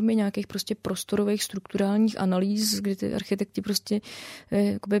záležitost formy nějakých prostě prostorových strukturálních analýz, kdy ty architekti prostě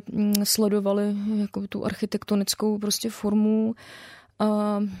jakoby sledovali jakoby tu architektonickou prostě formu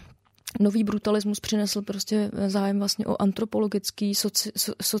a nový brutalismus přinesl prostě zájem vlastně o antropologický,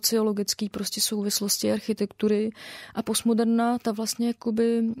 sociologický prostě souvislosti architektury a postmoderna ta vlastně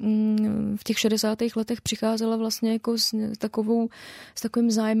jakoby v těch 60. letech přicházela vlastně jako s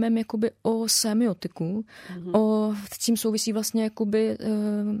takovým zájmem jakoby o semiotiku. S tím souvisí vlastně jakoby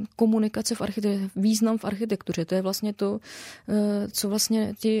komunikace v architektuře, význam v architektuře. To je vlastně to, co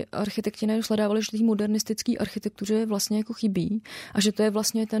vlastně ti architekti sledávali, že té modernistické architektuře vlastně jako chybí a že to je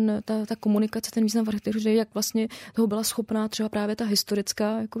vlastně ta komunikace, ten význam v architektuře, jak vlastně toho byla schopná třeba právě ta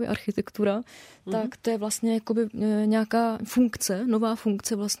historická jakoby architektura, tak to je vlastně jakoby nějaká funkce, nová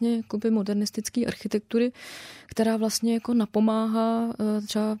funkce vlastně jakoby modernistické architektury, která vlastně jako napomáhá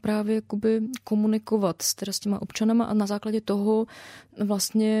třeba právě jakoby komunikovat s těma občanama a na základě toho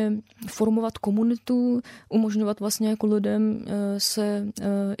vlastně formovat komunitu, umožňovat vlastně jako lidem se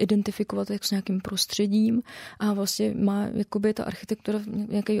identifikovat jako s nějakým prostředím a vlastně má jakoby ta architektura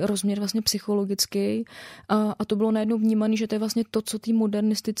nějaký rozměr vlastně psychologický a to bylo najednou vnímané, že to je vlastně to, co té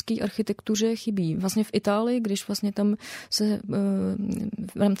modernistické architektuře chybí. Vlastně v Itálii, když vlastně tam se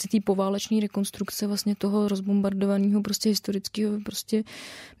v rámci té pováleční rekonstrukce vlastně toho rozbombardovaného prostě historického prostě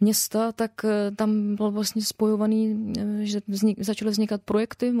města, tak tam byl vlastně spojovaný, že začaly vznikat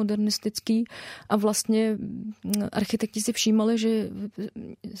projekty modernistický a vlastně architekti si všímali, že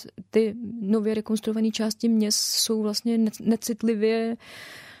ty nově rekonstruované části měst jsou vlastně necitlivě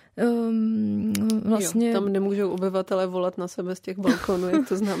vlastně... Jo, tam nemůžou obyvatelé volat na sebe z těch balkonů, jak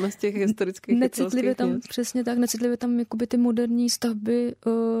to známe z těch historických necitlivě tam měst. Přesně tak, necitlivě tam jakoby ty moderní stavby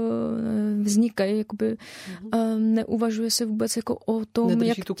vznikají, jakoby neuvažuje se vůbec jako o tom,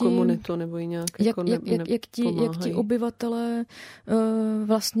 nedrží tu komunitu nebo i nějak jak ti obyvatelé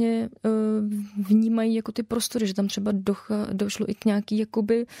vlastně vnímají jako ty prostory, že tam třeba došlo i k nějaký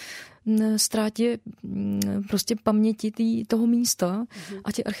jakoby ztrátě prostě paměti toho místa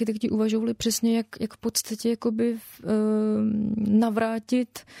a ti architekti uvažovali přesně, jak v podstatě jakoby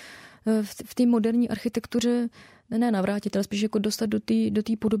navrátit v té moderní architektuře, ne navrátit, ale spíš jako dostat do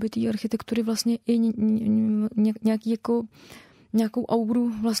té podoby té architektury vlastně i nějaký jako nějakou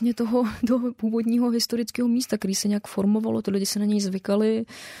auru vlastně toho původního historického místa, který se nějak formovalo, ty lidi se na něj zvykali,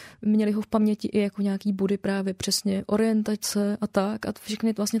 měli ho v paměti i jako nějaký body právě přesně orientace a tak a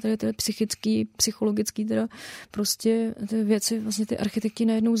všechny vlastně tady ty psychický, psychologický teda prostě ty věci, vlastně ty architekti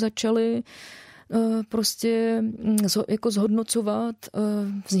najednou začali prostě jako zhodnocovat.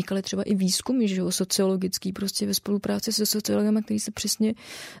 Vznikaly třeba i výzkumy, že jo, sociologický, prostě ve spolupráci se sociologama, kteří se přesně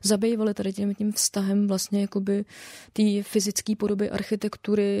zabývali tady tím vztahem vlastně jakoby té fyzické podoby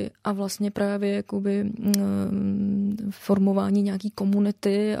architektury a vlastně právě jakoby formování nějaký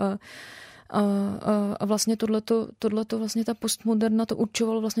komunity a vlastně tohleto vlastně ta postmoderna to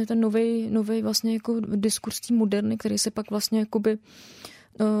určoval vlastně ten novej vlastně jako diskurs té moderny, který se pak vlastně jakoby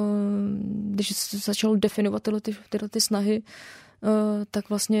když se začal definovat tyhle snahy tak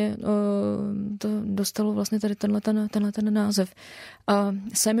vlastně to dostalo vlastně tady tenhle název. A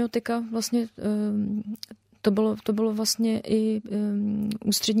semiotika vlastně to bylo vlastně i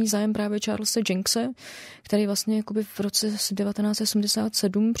ústřední zájem právě Charlesa Jenksce, který vlastně jakoby v roce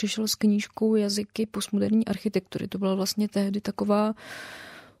 1977 přišel s knížkou Jazyky postmoderní architektury. To byla vlastně tehdy taková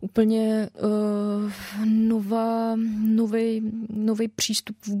úplně nový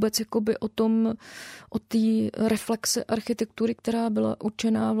přístup vůbec jakoby o té reflexe architektury, která byla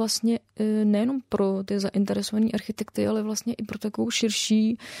určená vlastně nejenom pro ty zainteresované architekty, ale vlastně i pro takovou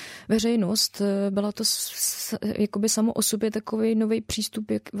širší veřejnost. Byla to jakoby samo o sobě takový nový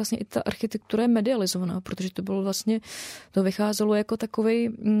přístup, jak vlastně i ta architektura je medializovaná, protože to bylo vlastně, to vycházelo jako takový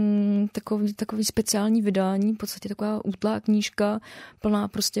speciální vydání, v podstatě taková útlá knížka, plná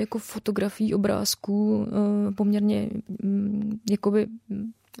prostě jako fotografií, obrázků, poměrně jakoby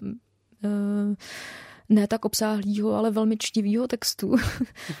ne tak obsáhlýho, ale velmi čtivýho textu.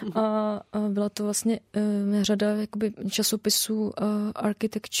 A byla to vlastně řada jakoby časopisů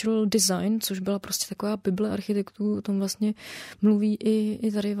Architectural Design, což byla prostě taková bible architektů. O tom vlastně mluví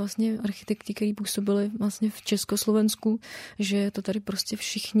i tady vlastně architekti, kteří působili vlastně v Československu, že to tady prostě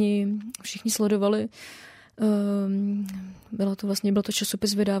všichni sledovali. Byl to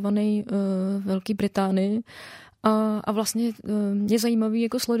časopis vydávaný v Velké Británii a vlastně je zajímavý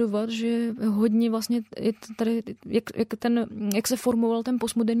jako sledovat, že hodně vlastně tady, jak se formoval ten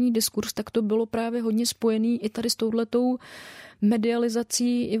postmoderní diskurs, tak to bylo právě hodně spojený i tady s touhletou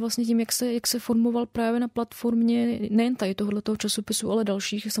medializací i vlastně tím, jak se formoval právě na platformě nejen tady tohoto časopisu, ale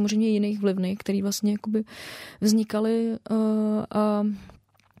dalších samozřejmě jiných vlivných, který vlastně jakoby vznikaly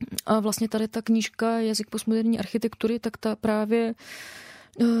a vlastně tady ta knížka Jazyk postmoderní architektury, tak ta právě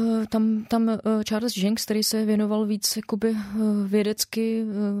tam Charles Jenks, který se věnoval víc jakoby vědecky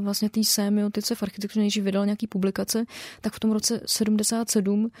vlastně té semiotice v architektuře, než vydal nějaký publikace, tak v tom roce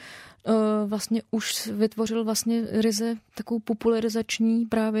 77 vlastně už vytvořil vlastně ryze takovou popularizační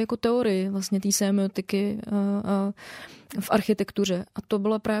právě jako teorii vlastně té semiotiky v architektuře. A to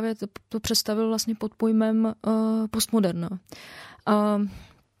bylo právě, to představil vlastně pod pojmem postmoderna. A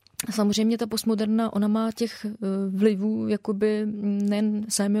samozřejmě ta postmoderna, ona má těch vlivů, jakoby nejen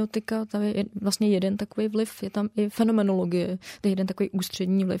semiotika, tam je vlastně jeden takový vliv, je tam i fenomenologie, to je jeden takový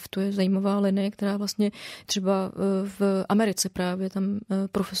ústřední vliv, to je zajímavá linie, která vlastně třeba v Americe právě, tam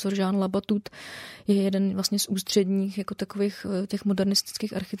profesor Jean Labatut je jeden vlastně z ústředních jako takových těch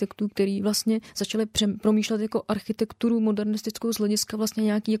modernistických architektů, který vlastně začali promýšlet jako architekturu modernistickou z hlediska vlastně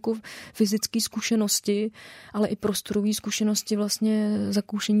nějaký jako fyzické zkušenosti, ale i prostorové zkušenosti vlastně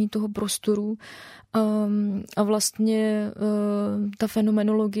zakoušení toho prostoru a vlastně ta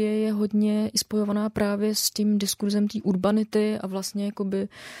fenomenologie je hodně i spojovaná právě s tím diskurzem té urbanity a vlastně jakoby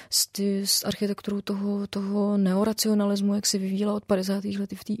s architekturou toho neoracionalismu, jak se vyvíjela od 50.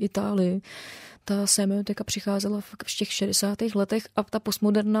 let v té Itálii. Ta semiotika přicházela v těch 60. letech a ta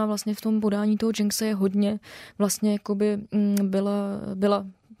postmoderna vlastně v tom podání toho Jenkse je hodně vlastně jakoby byla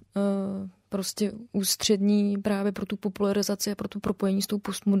prostě ústřední právě pro tu popularizaci a pro tu propojení s tou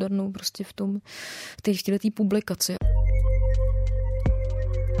postmodernou prostě v této publikaci.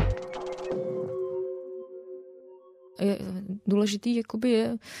 Důležitý jakoby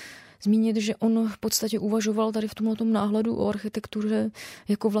je zmínit, že on v podstatě uvažoval tady v tomhletom náhledu o architektuře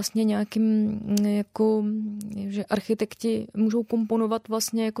jako vlastně nějakým, jako, že architekti můžou komponovat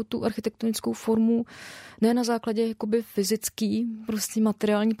vlastně jako tu architektonickou formu ne na základě jakoby fyzický, prostě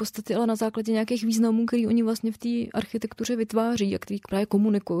materiální podstaty, ale na základě nějakých významů, který oni vlastně v té architektuře vytváří a který právě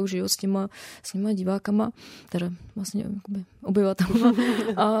komunikují, že jo, s těma divákama, teda vlastně jakoby obyvatelima.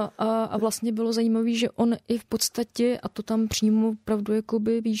 A vlastně bylo zajímavé, že on i v podstatě, a to tam přímo opravdu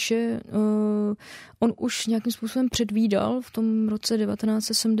jakoby píše, on už nějakým způsobem předvídal v tom roce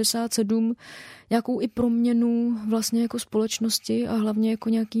 1977 nějakou i proměnu vlastně jako společnosti a hlavně jako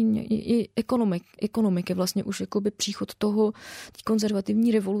nějaký i ekonomiky vlastně už jakoby příchod toho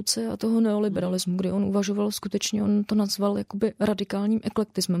konzervativní revoluce a toho neoliberalismu, kdy on uvažoval skutečně, on to nazval jakoby radikálním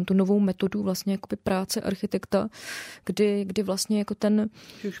eklektismem, tu novou metodu vlastně jakoby práce architekta, kdy vlastně jako ten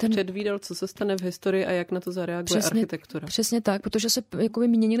předvídal, co se stane v historii a jak na to zareaguje architektura. Přesně tak, protože se jakoby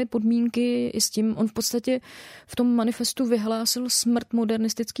měnily podmínky i s tím, on v podstatě v tom manifestu vyhlásil smrt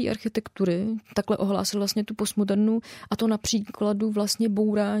modernistické architektury, takhle ohlásil vlastně tu postmodernu a to na příkladu vlastně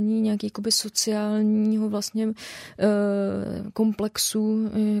bourání nějaký jakoby sociálního vlastně komplexu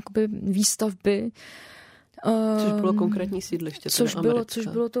jakoby výstavby. Což bylo konkrétní sídliště. Což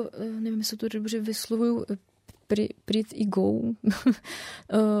bylo to, nevím, jestli to dobře vyslovuju, Prit i Go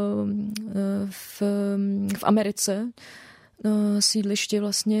v Americe. sídliště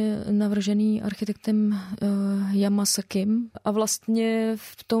vlastně navržený architektem Yamasakim a vlastně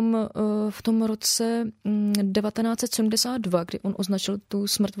v tom roce 1972, kdy on označil tu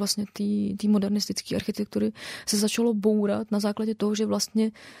smrt vlastně té modernistické architektury, se začalo bourat na základě toho, že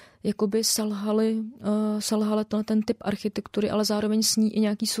vlastně jakoby selhaly ten typ architektury, ale zároveň s ní i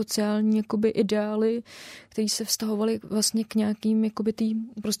nějaký sociální jakoby ideály, které se vztahovaly vlastně k nějakým jakoby tý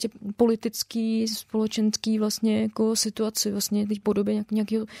prostě politický, společenský vlastně jako situaci, vlastně té podobě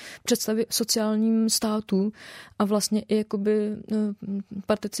nějakého představy sociálním státu a vlastně i jakoby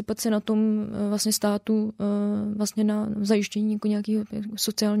participace na tom vlastně státu vlastně na zajištění jako nějakého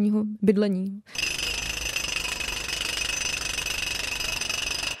sociálního bydlení.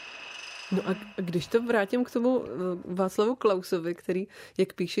 No a když to vrátím k tomu Václavu Klausovi, který,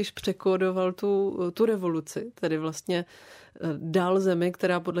 jak píšeš, překódoval tu revoluci, tedy vlastně dal zemi,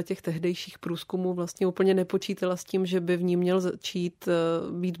 která podle těch tehdejších průzkumů vlastně úplně nepočítala s tím, že by v ní měl začít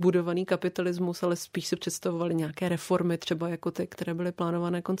být budovaný kapitalismus, ale spíš si představovali nějaké reformy, třeba jako ty, které byly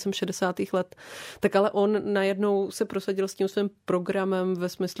plánované koncem 60. let. Tak ale on najednou se prosadil s tím svým programem ve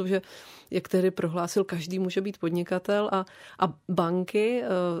smyslu, že jak tedy prohlásil, každý může být podnikatel a banky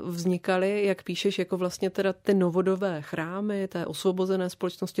vznikaly, jak píšeš, jako vlastně teda ty novodobé chrámy, té osvobozené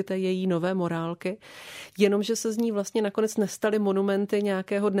společnosti, té její nové morálky, jenomže se z ní vlastně nakonec nestaly monumenty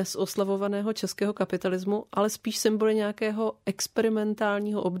nějakého dnes oslavovaného českého kapitalismu, ale spíš symboly nějakého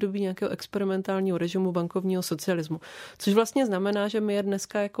experimentálního období, nějakého experimentálního režimu bankovního socialismu. Což vlastně znamená, že my je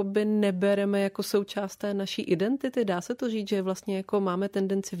dneska jakoby nebereme jako součást té naší identity. Dá se to říct, že vlastně jako máme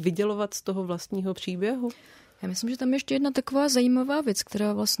tendenci vydělovat z toho vlastního příběhu? Já myslím, že tam je ještě jedna taková zajímavá věc,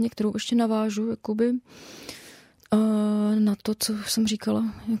 kterou ještě navážu jakoby na to, co jsem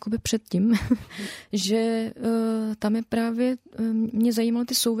říkala jakoby předtím, že tam je právě, mě zajímaly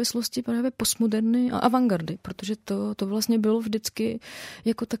ty souvislosti právě postmoderny a avantgardy, protože to vlastně bylo vždycky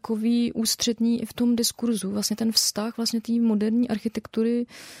jako takový ústřední i v tom diskurzu, vlastně ten vztah vlastně té moderní architektury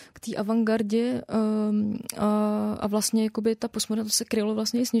k té avantgardě a vlastně jakoby ta postmoderna se krylo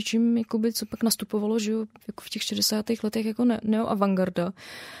vlastně i s něčím, jakoby, co pak nastupovalo, že jo, jako v těch 60. letech jako neoavantgarda.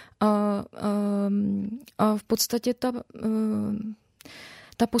 A v podstatě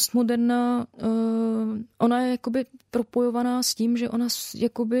ta postmoderna, ona je jakoby propojovaná s tím, že ona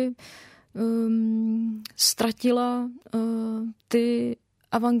jakoby ztratila ty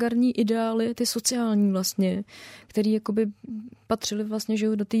avantgardní ideály, ty sociální vlastně, který jakoby patřily vlastně, že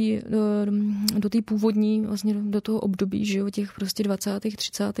jo, do té původní, vlastně do toho období, že jo, těch prostě 20.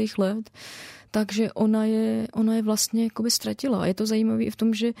 30. let. Takže ona je vlastně jakoby ztratila. A je to zajímavé i v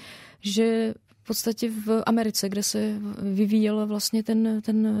tom, že v podstatě v Americe, kde se vyvíjela vlastně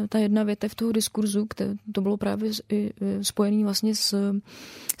ta jedna větev toho diskurzu, to bylo právě spojený vlastně s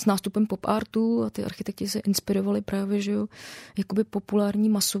nástupem pop artu a ty architekti se inspirovali právě, že jo, jakoby populární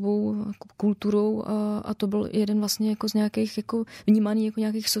masovou kulturou a to byl jeden vlastně jako z nějakých jako vnímaný jako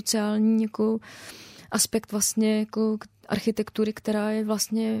nějakých sociální jako aspekt vlastně jako architektury, která je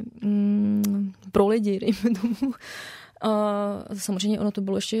vlastně pro lidi, dejme tomu. A samozřejmě ono to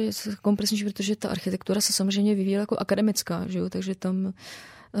bylo ještě komplexnější, protože ta architektura se samozřejmě vyvíjela jako akademická, že jo? Takže tam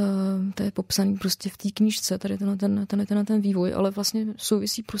to je popsaný prostě v té knížce, tady ten vývoj, ale vlastně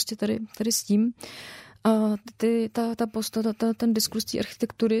souvisí prostě tady s tím. A ten diskurs té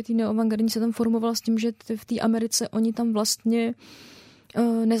architektury, té neoavantgardní se tam formoval s tím, že v té Americe oni tam vlastně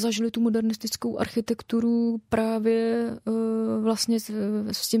nezažili tu modernistickou architekturu právě vlastně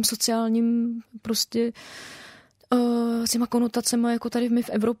s tím sociálním prostě s těma konotacema jako tady my v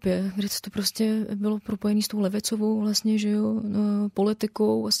Evropě, kde to prostě bylo propojené s tou levicovou vlastně, že jo,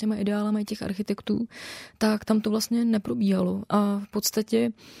 politikou a s těma ideálama těch architektů, tak tam to vlastně neprobíhalo. A v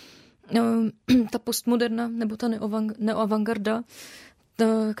podstatě ta postmoderna nebo ta neoavantgarda,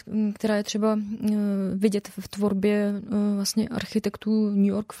 která je třeba vidět v tvorbě vlastně architektů New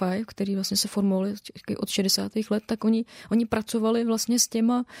York 5, který vlastně se formovali od 60. let, tak oni pracovali vlastně s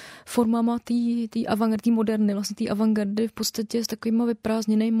těma formama té avantgardy, moderny, vlastně té avantgardy v podstatě s takovýma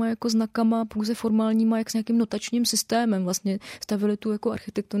vyprázdněnýma jako znakama, pouze formálníma, jak s nějakým notačním systémem, vlastně stavili tu jako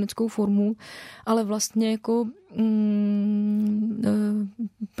architektonickou formu, ale vlastně jako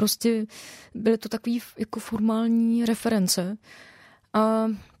prostě byly to takový jako formální reference. A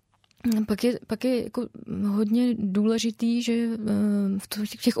Pak je jako hodně důležitý, že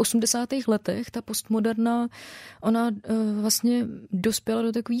v těch 80. letech ta postmoderna, ona vlastně dospěla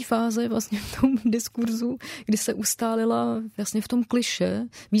do takové fáze vlastně v tom diskurzu, kdy se ustálila vlastně v tom kliše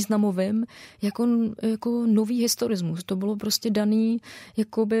významovém jako nový historismus. To bylo prostě daný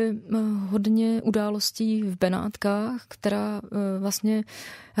jakoby hodně událostí v Benátkách, která vlastně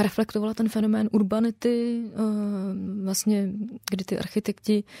reflektovala ten fenomén urbanity, vlastně, kdy ty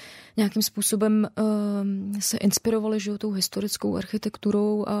architekti nějakým způsobem se inspirovali, že, tou historickou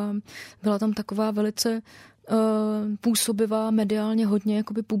architekturou a byla tam taková velice působivá, mediálně hodně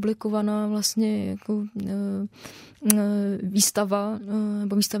jakoby publikovaná vlastně jako výstava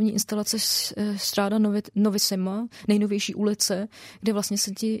nebo výstavní instalace Stráda Novissima, nejnovější ulice, kde vlastně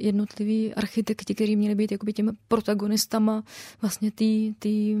se ti jednotliví architekti, kteří měli být jakoby těmi protagonistama vlastně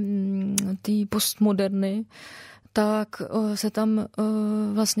ty postmoderny, tak se tam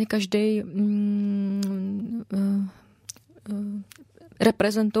vlastně každý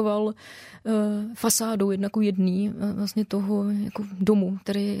reprezentoval fasádou jedný vlastně toho jako domu,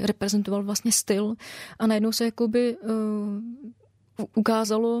 který reprezentoval vlastně styl a najednou se jakoby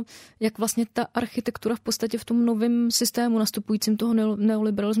ukázalo, jak vlastně ta architektura v podstatě v tom novém systému nastupujícím toho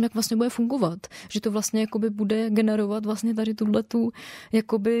neoliberalismu, jak vlastně bude fungovat. Že to vlastně jakoby bude generovat vlastně tady tuhletu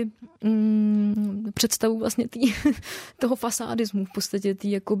jakoby představu vlastně toho fasádismu v podstatě té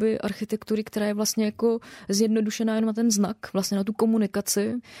jakoby architektury, která je vlastně jako zjednodušená jenom na ten znak, vlastně na tu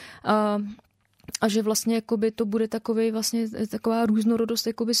komunikaci a že vlastně jakoby to bude taková různorodost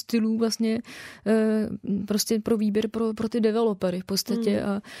jakoby stylů vlastně prostě pro výběr pro ty developery v podstatě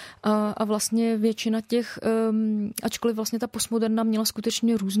a vlastně většina těch, ačkoliv vlastně ta postmoderna měla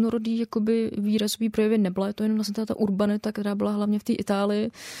skutečně různorodý jakoby výrazový projevy, nebyla to jenom vlastně ta urbanita, která byla hlavně v té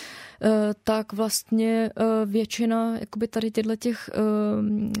Itálii, tak vlastně většina jakoby tady těch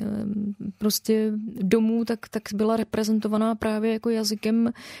prostě domů tak byla reprezentovaná právě jako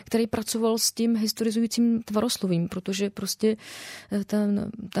jazykem, který pracoval s tím historizujícím tvaroslovím, protože prostě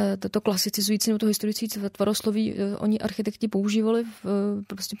to klasicizující nebo to historizující tvarosloví oni architekti používali,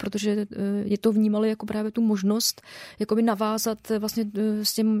 prostě protože je to vnímali jako právě tu možnost jakoby navázat vlastně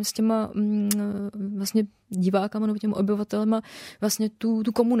s těma vlastně divákama nebo těm obyvatelema vlastně tu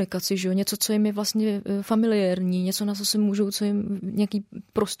komunikaci, že jo? Něco, co jim je vlastně familiární, něco, na co se můžou, co jim nějaký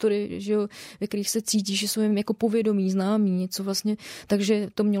prostory, že jo? Ve kterých se cítí, že jsou jim jako povědomí, známí, něco vlastně, takže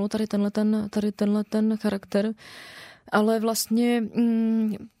to mělo tady tenhle ten charakter. Ale vlastně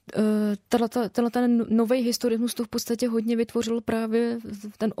ten nový historismus to v podstatě hodně vytvořil právě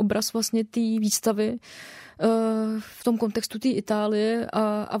ten obraz vlastně té výstavy v tom kontextu té Itálie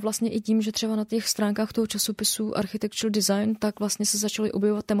a vlastně i tím, že třeba na těch stránkách toho časopisu Architectural Design, tak vlastně se začaly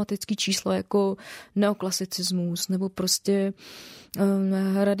objevovat tematický čísla jako neoklasicismus nebo prostě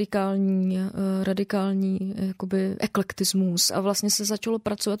radikální jakoby eklektismus a vlastně se začalo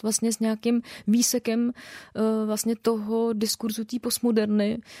pracovat vlastně s nějakým výsekem vlastně toho diskurzu té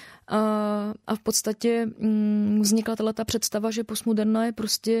postmoderny a v podstatě vznikla ta představa, že postmoderna je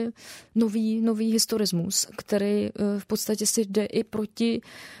prostě nový historismus, který v podstatě si jde i proti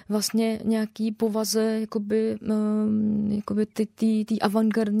vlastně nějaký povaze jakoby ty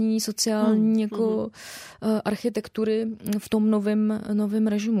avantgardní sociální jako architektury v tom novém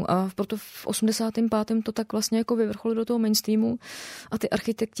režimu. A proto v 85. to tak vlastně jako vyvrcholilo do toho mainstreamu a ty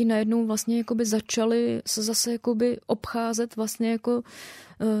architekti najednou vlastně jakoby začali se zase jakoby obcházet vlastně jako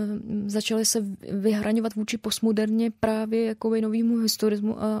začali se vyhraňovat vůči postmoderně právě jakoby novýmu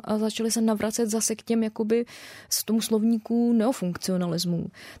historismu a začali se navracet zase k těm jakoby z tomu slovníku neofunkcionalismu.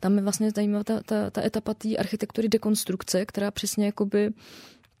 Tam je vlastně zajímavá ta etapa té architektury dekonstrukce, která přesně jakoby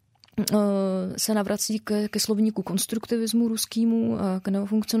se navrací ke slovníku konstruktivismu ruskýmu a k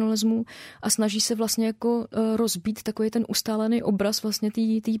neofunkcionalismu a snaží se vlastně jako rozbít takový ten ustálený obraz vlastně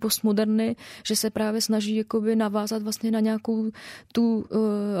té postmoderny, že se právě snaží jakoby navázat vlastně na nějakou tu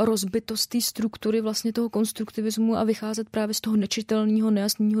rozbitost té struktury vlastně toho konstruktivismu a vycházet právě z toho nečitelného,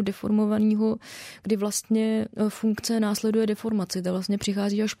 nejasného, deformovaného, kdy vlastně funkce následuje deformaci. To vlastně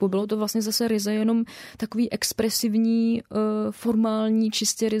přichází až po. Bylo to vlastně zase ryze jenom takový expresivní, formální,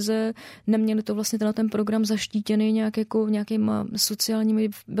 čistě ryze. Neměli to vlastně ten program zaštítěný nějakýma sociálními,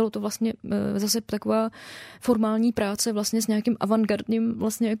 bylo to vlastně zase taková formální práce vlastně s nějakým avantgardním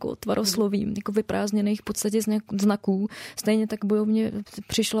vlastně jako tvaroslovím, jako vyprázdněných v podstatě z znaků. Stejně tak bojovně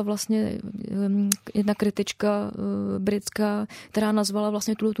přišla vlastně jedna kritička britská, která nazvala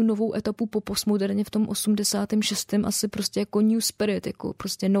vlastně tu novou etapu po postmoderně v tom 86. asi prostě jako new spirit, jako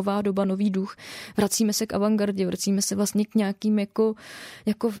prostě nová doba, nový duch. Vracíme se k avantgardě, vracíme se vlastně k nějakým jako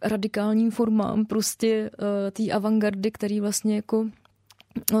radikálním formám prostě té avantgardy, který vlastně jako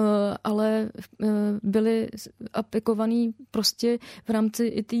ale byly aplikovaný prostě v rámci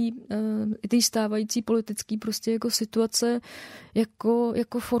i té stávající politické prostě jako situace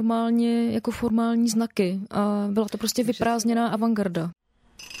jako formální znaky a byla to prostě vyprázdněná avantgarda.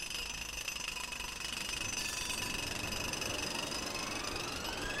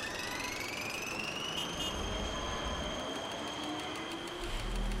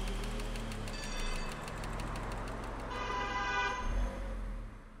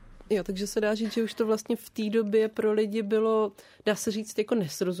 Jo, takže se dá říct, že už to vlastně v té době pro lidi bylo, dá se říct, jako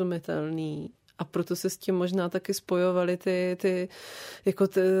nesrozumitelný. A proto se s tím možná taky spojovaly ty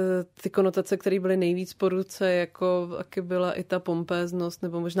konotace, které byly nejvíc po ruce, jako taky byla i ta pompéznost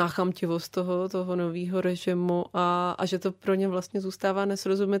nebo možná chamtivost toho nového režimu a že to pro ně vlastně zůstává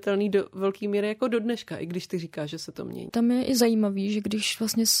nesrozumitelný do velké míry jako do dneška, i když ty říkáš, že se to mění. Tam je i zajímavý, že když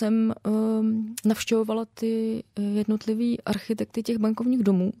vlastně jsem navštěvovala ty jednotlivý architekty těch bankovních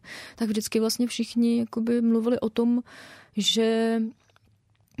domů, tak vždycky vlastně všichni jakoby mluvili o tom, že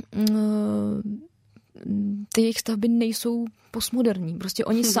ty jejich stavby nejsou postmoderní. Prostě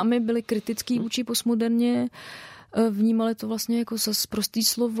oni sami byli kritický vůči postmoderně, vnímali to vlastně jako zas prostý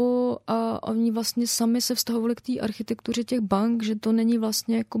slovo a oni vlastně sami se vztahovali k té architektuře těch bank, že to není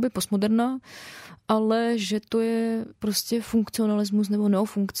vlastně jakoby postmoderna, ale že to je prostě funkcionalismus nebo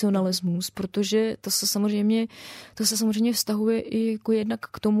neofunkcionalismus, protože to se samozřejmě vztahuje i jako jednak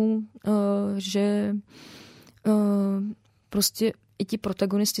k tomu, že prostě i ti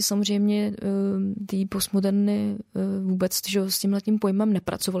protagonisti samozřejmě ty postmoderny vůbec že s tímhletím pojmem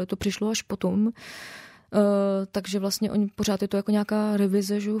nepracovali, to přišlo až potom. Takže vlastně oni pořád je to jako nějaká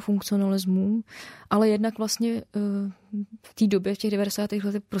revize že, funkcionalismu, ale jednak vlastně v té době, v těch 90.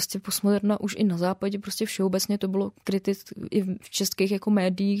 letech prostě postmoderna už i na západě prostě všeobecně to bylo i v českých jako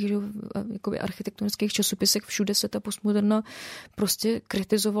médiích, že, jako architektonických časopisech, všude se ta postmoderna prostě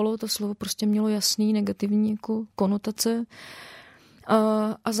kritizovalo, to slovo prostě mělo jasný negativní jako konotace.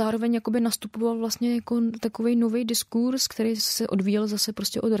 A zároveň jakoby nastupoval vlastně jako takovej nový diskurs, který se odvíjel zase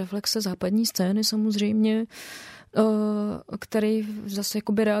prostě od reflexe západní scény samozřejmě, který zase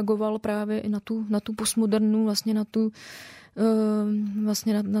jakoby reagoval právě i na tu postmodernu, vlastně na tu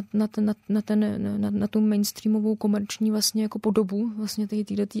vlastně na tu mainstreamovou komerční vlastně jako podobu vlastně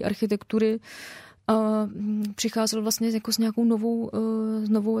této architektury. A přicházel vlastně jako s nějakou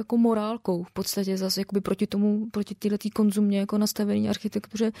novou jako morálkou v podstatě zase jakoby proti této konzumně jako nastavený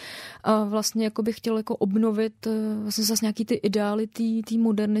architektuře a vlastně jakoby chtěl jako obnovit vlastně zase nějaký ty ideály té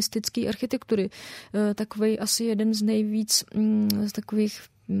modernistické architektury. Takovej asi jeden z nejvíc z takových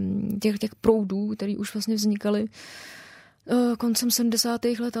těch proudů, který už vlastně vznikaly koncem 70.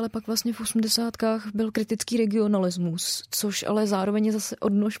 let, ale pak vlastně v 80. byl kritický regionalismus, což ale zároveň je zase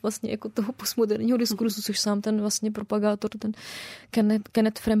odnož vlastně jako toho postmoderního diskurzu, což sám ten vlastně propagátor, ten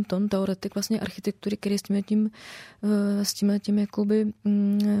Kenneth Frampton, teoretik vlastně architektury, který s tímhletím jakoby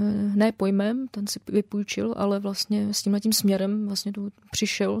ne pojmem, ten si vypůjčil, ale vlastně s tímhletím směrem vlastně to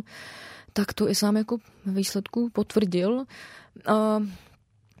přišel, tak to i sám jako výsledku potvrdil.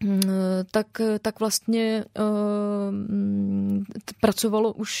 Tak vlastně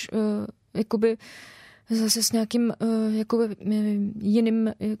pracovalo už jakoby zase s nějakým jakoby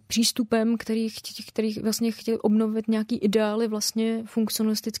jiným přístupem, který vlastně chtěl obnovit nějaký ideály vlastně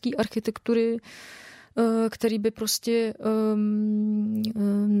funkcionalistické architektury, který by prostě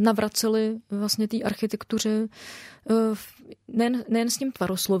navraceli vlastně té architektuře nejen s tím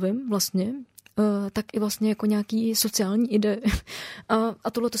tvaroslovím vlastně, tak i vlastně jako nějaký sociální ide.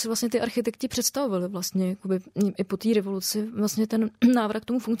 A tohle to si vlastně ty architekti představovali vlastně jakoby i po té revoluci. Vlastně ten návrat k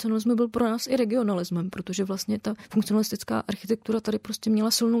tomu funkcionalismu byl pro nás i regionalismem, protože vlastně ta funkcionalistická architektura tady prostě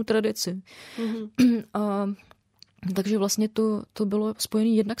měla silnou tradici. Mm-hmm. Takže vlastně to bylo spojené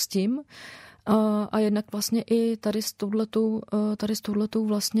jednak s tím, a jednak vlastně i tady s touhletou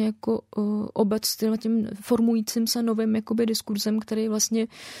vlastně jako obec s tím formujícím se novým jakoby diskurzem, který vlastně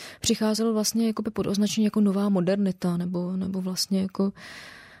přicházel vlastně jakoby pod označení jako nová modernita nebo vlastně jako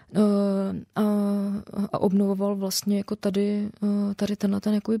a obnovoval vlastně jako tady tenhle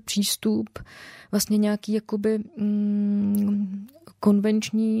ten jakoby přístup vlastně nějaký jakoby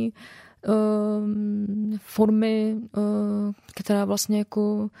konvenční formy, která vlastně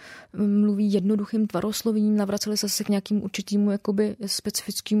jako mluví jednoduchým tvaroslovím, navraceli se k nějakým určitému jakoby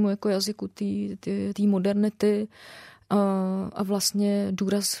specifickému jako jazyku té modernity a vlastně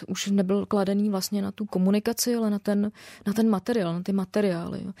důraz už nebyl kladený vlastně na tu komunikaci, ale na ten materiál, na ty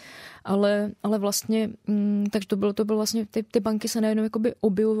materiály. Jo. Ale vlastně, takže to bylo vlastně, ty banky se najednou jakoby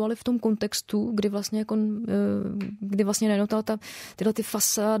objevovaly v tom kontextu, kdy vlastně najednou tyhle ty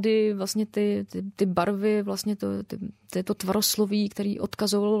fasády, vlastně ty barvy, vlastně to tvarosloví, který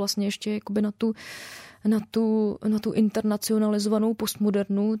odkazovalo vlastně ještě jakoby na tu internacionalizovanou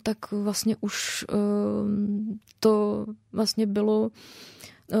postmodernu, tak vlastně už to vlastně bylo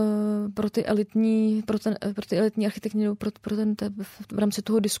pro ty elitní architekty, v rámci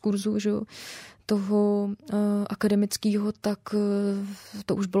toho diskurzu, že jo, toho akademického, tak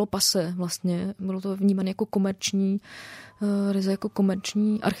to už bylo pase vlastně. Bylo to vnímané jako ryze jako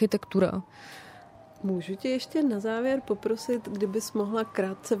komerční architektura. Můžu tě ještě na závěr poprosit, kdybys mohla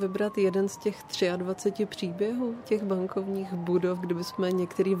krátce vybrat jeden z těch 23 příběhů těch bankovních budov, kdybychom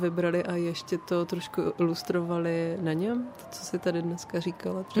některý vybrali a ještě to trošku ilustrovali na něm? To, co jsi tady dneska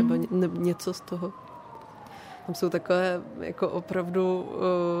říkala, třeba něco z toho. Tam jsou takové jako opravdu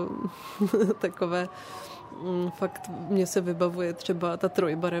takové fakt mně se vybavuje třeba ta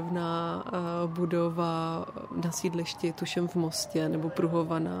trojbarevná budova na sídlišti, tuším v Mostě, nebo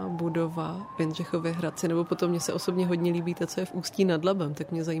pruhovaná budova v Jindřichově Hradci, nebo potom mně se osobně hodně líbí to, co je v Ústí nad Labem,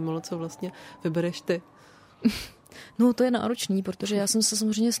 tak mě zajímalo, co vlastně vybereš ty. No to je náročný, protože já jsem se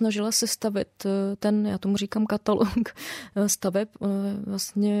samozřejmě snažila sestavit já tomu říkám katalog staveb.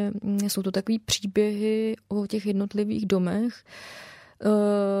 Vlastně jsou to takový příběhy o těch jednotlivých domech,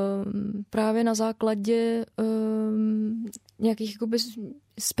 právě na základě nějakých jakoby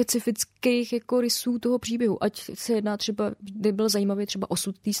specifických jako rysů toho příběhu. Ať se jedná třeba, kdy byl zajímavý třeba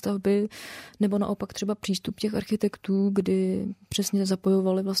osud té stavby, nebo naopak třeba přístup těch architektů, kdy přesně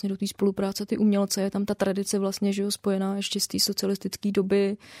zapojovali vlastně do té spolupráce ty umělce. Je tam ta tradice vlastně, že jo, spojená ještě z té socialistické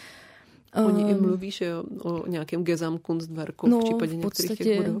doby. Oni i mluví, že jo, o nějakém Gesamtkunstwerku v případě některých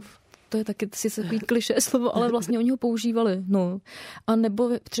těch budov. To je taky sice takový klišé slovo, ale vlastně oni ho používali. No. A nebo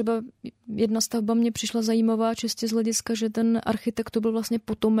třeba jedna stavba mě přišla zajímavá čistě z hlediska, že ten architekt to byl vlastně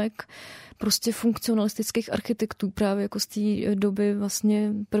potomek prostě funkcionalistických architektů, právě jako z té doby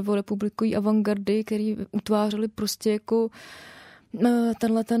vlastně prvorepublikové avantgardy, který utvářeli prostě jako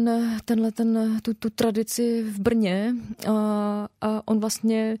tu tradici v Brně a on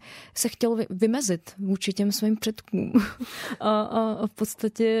vlastně se chtěl vymezit vůči těm svým předkům a v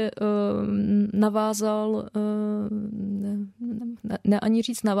podstatě navázal,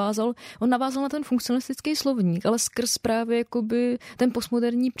 on navázal na ten funkcionalistický slovník, ale skrz právě jakoby ten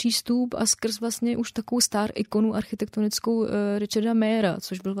postmoderní přístup a skrz vlastně už takovou star ikonu architektonickou Richarda Mayera,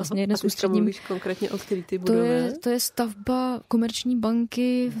 což byl vlastně jeden z ústředních. Mluvíš konkrétně o který ty budovy? To je stavba komerční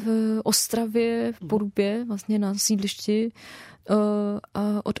banky v Ostravě, v Porubě, vlastně na sídlišti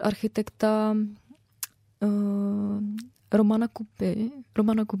od architekta Romana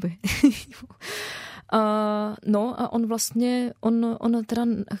Kuby. A on vlastně, on teda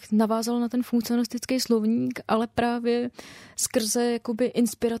navázal na ten funkcionalistický slovník, ale právě skrze jakoby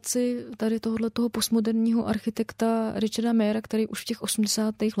inspiraci tady tohoto postmoderního architekta Richarda Mayera, který už v těch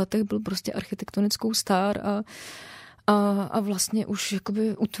 80. letech byl prostě architektonickou star a vlastně už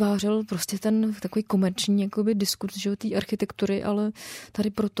jakoby utvářel prostě ten takový komerční jakoby diskurs, že, té architektury, ale tady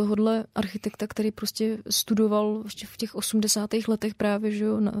pro tohohle architekta, který prostě studoval ještě v těch 80. letech právě, že,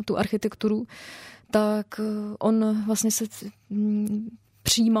 na tu architekturu, tak on vlastně se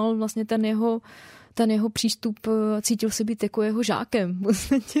přijímal vlastně ten jeho přístup, cítil se být jako jeho žákem v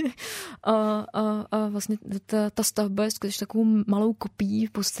podstatě. A vlastně ta stavba je skutečně takovou malou kopií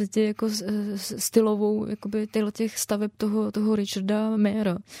v podstatě jako stylovou jakoby těch staveb toho Richarda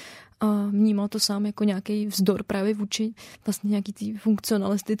Mayera. A vnímal to sám jako nějaký vzdor právě vůči vlastně nějaký tý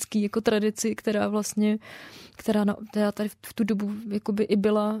funkcionalistický jako tradici, která tady v tu dobu jakoby i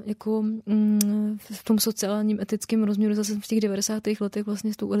byla jako v tom sociálním etickém rozměru zase v těch 90. letech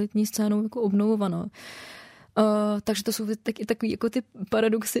vlastně s tou elitní scénou jako obnovovaná. Takže to jsou taky takový jako ty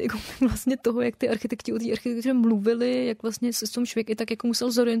paradoxy jako vlastně toho, jak ty architekti o té architektuře mluvili, jak vlastně se tom člověk i tak jako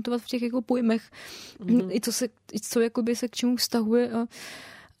musel zorientovat v těch jako pojmech, i co jakoby se k čemu vztahuje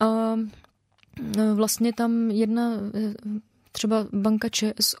a vlastně tam jedna třeba banka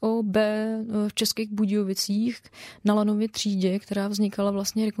ČSOB v Českých Budějovicích na Lanově třídě, která vznikala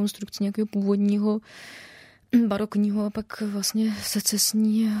vlastně rekonstrukcí nějakého původního barokního a pak vlastně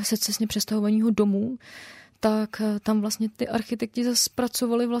secesně přestahovaného domu, tak tam vlastně ty architekti zase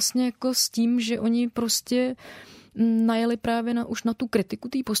pracovali vlastně jako s tím, že oni prostě najeli právě už na tu kritiku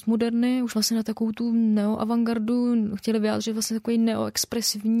té postmoderny, už vlastně na takovou tu neoavantgardu, chtěli vyjádřit vlastně takový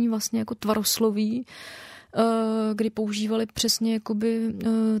neoexpresivní vlastně jako tvarosloví kdy používali přesně jakoby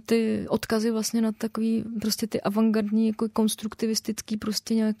ty odkazy vlastně na takový prostě ty avantgardní jako konstruktivistický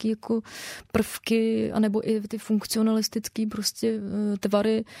prostě nějaký jako prvky anebo i ty funkcionalistický prostě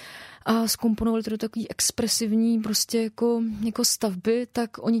tvary a zkomponovali to do takový expresivní prostě jako stavby, tak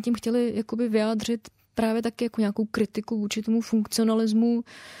oni tím chtěli jakoby vyjádřit právě taky jako nějakou kritiku vůči tomu funkcionalismu,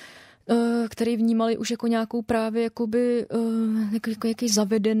 který vnímali už jako nějakou právě jakoby jaký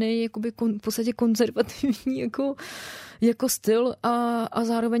zavedený, jakoby v podstatě konzervativní jako styl a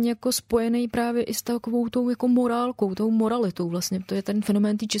zároveň jako spojený právě i s takovou tou jako morálkou, tou moralitou vlastně. To je ten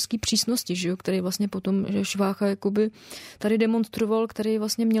fenomén té české přísnosti, že jo, který vlastně potom Švácha jakoby tady demonstroval, který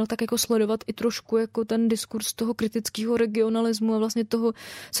vlastně měl tak jako sledovat i trošku jako ten diskurs toho kritického regionalismu a vlastně toho,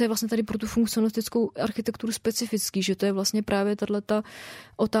 co je vlastně tady pro tu funkcionalistickou architekturu specifický, že to je vlastně právě tato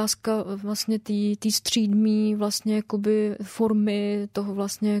otázka vlastně té střídmí vlastně jakoby formy toho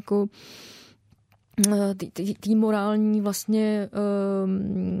vlastně jako tý morální vlastně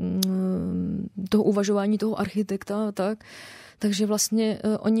toho uvažování toho architekta a tak. Takže vlastně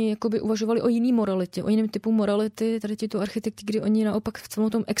oni jakoby uvažovali o jiný moralitě, o jiném typu morality, tady tyto architekti, kdy oni naopak v celém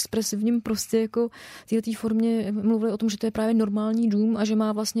tom expresivním prostě jako této formě mluvili o tom, že to je právě normální dům a že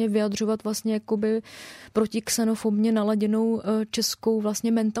má vlastně vyjadřovat vlastně jakoby proti xenofobně naladěnou českou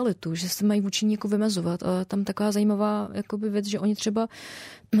vlastně mentalitu, že se mají vůči ní jako vymezovat. A tam taková zajímavá jakoby věc, že oni třeba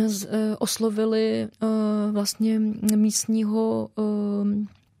oslovili vlastně místního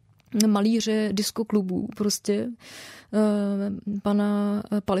malíře diskoklubů, prostě pana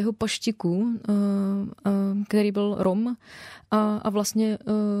Paliho Paštiku, který byl Rom a vlastně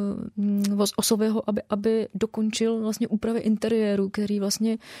oslovil ho, aby dokončil vlastně úpravy interiéru, který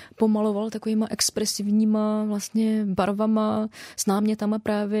vlastně pomaloval takovýma expresivníma vlastně barvama, s námětama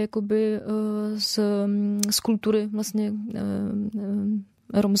právě jakoby z kultury vlastně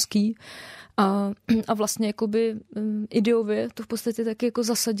romský. A vlastně jakoby ideově to v podstatě taky jako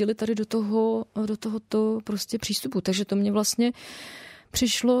zasadili tady do tohoto prostě přístupu. Takže to mě vlastně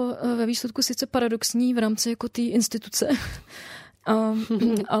přišlo ve výsledku sice paradoxní v rámci jako té instituce,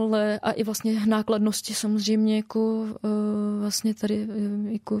 ale a i vlastně nákladnosti samozřejmě jako vlastně tady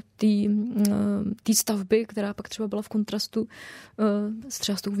jako té stavby, která pak třeba byla v kontrastu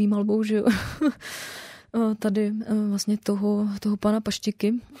třeba s tou výmalbou, že jo. Tady vlastně toho pana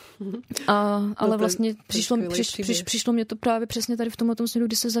Paštiky. Ale vlastně přišlo mě to právě přesně tady v tomhle směru,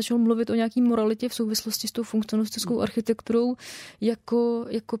 kdy se začalo mluvit o nějaký moralitě v souvislosti s tou funkcionalistickou architekturou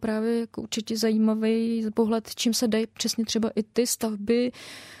jako právě jako určitě zajímavý pohled, čím se dají přesně třeba i ty stavby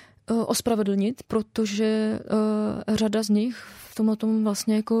ospravedlnit, protože řada z nich v tomhle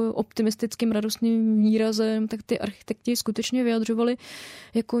vlastně jako optimistickým, radostným výrazem, tak ty architekti skutečně vyjadřovali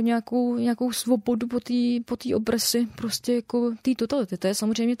jako nějakou svobodu po té opresi, prostě jako té totality. To je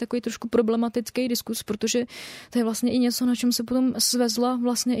samozřejmě takový trošku problematický diskus, protože to je vlastně i něco, na čem se potom svezla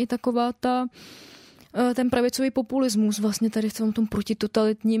vlastně i taková ten pravicový populismus vlastně tady v tom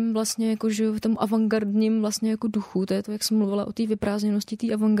protitotalitním vlastně jako, že v tom avantgardním vlastně jako duchu, to je to, jak jsem mluvila o té vyprázdněnosti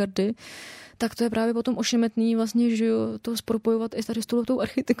té avantgardy, tak to je právě potom ošemetný vlastně, že jo, to spropojovat i tady s touhletou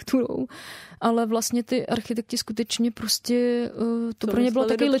architekturou, ale vlastně ty architekti skutečně prostě, to pro ně bylo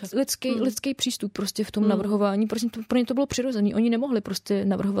takový lidský přístup prostě v tom navrhování, pro ně to bylo přirozený, oni nemohli prostě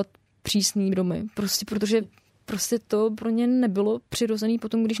navrhovat přísný domy, prostě protože prostě to pro ně nebylo přirozený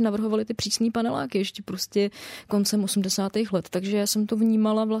potom, když navrhovali ty přísný paneláky ještě prostě koncem 80. let. Takže já jsem to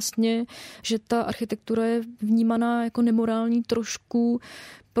vnímala vlastně, že ta architektura je vnímaná jako nemorální trošku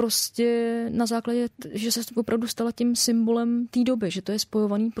prostě na základě, že se opravdu stala tím symbolem té doby, že to je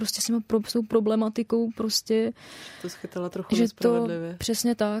spojovaný prostě s tou problematikou prostě. To schytala trochu nespravedlivě.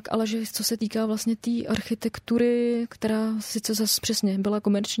 Přesně tak, ale že co se týká vlastně té architektury, která sice zase přesně byla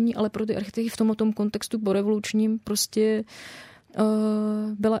komerční, ale pro ty architekty v tomto kontextu porevolučním prostě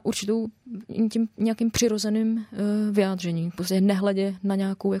byla určitou tím nějakým přirozeným vyjádřením. Prostě nehledě na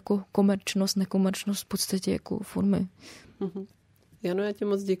nějakou jako komerčnost, nekomerčnost v podstatě jako formy. Mm-hmm. Jano, já ti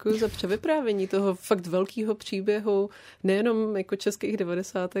moc děkuji za převyprávění toho fakt velkého příběhu, nejenom jako českých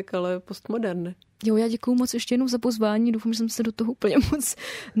 90, ale postmoderny. Jo, já děkuji moc ještě jednou za pozvání, doufám, že jsem se do toho úplně moc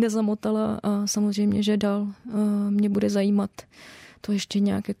nezamotala a samozřejmě, že dál mě bude zajímat to ještě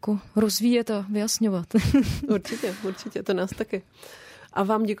nějak jako rozvíjet a vyjasňovat. Určitě, to nás taky. A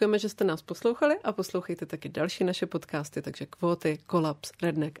vám děkujeme, že jste nás poslouchali a poslouchejte taky další naše podcasty, takže Kvóty, Kolaps,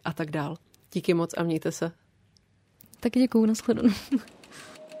 Redneck a tak dál. Díky moc a mějte se. Taky děkuju, nashledanou.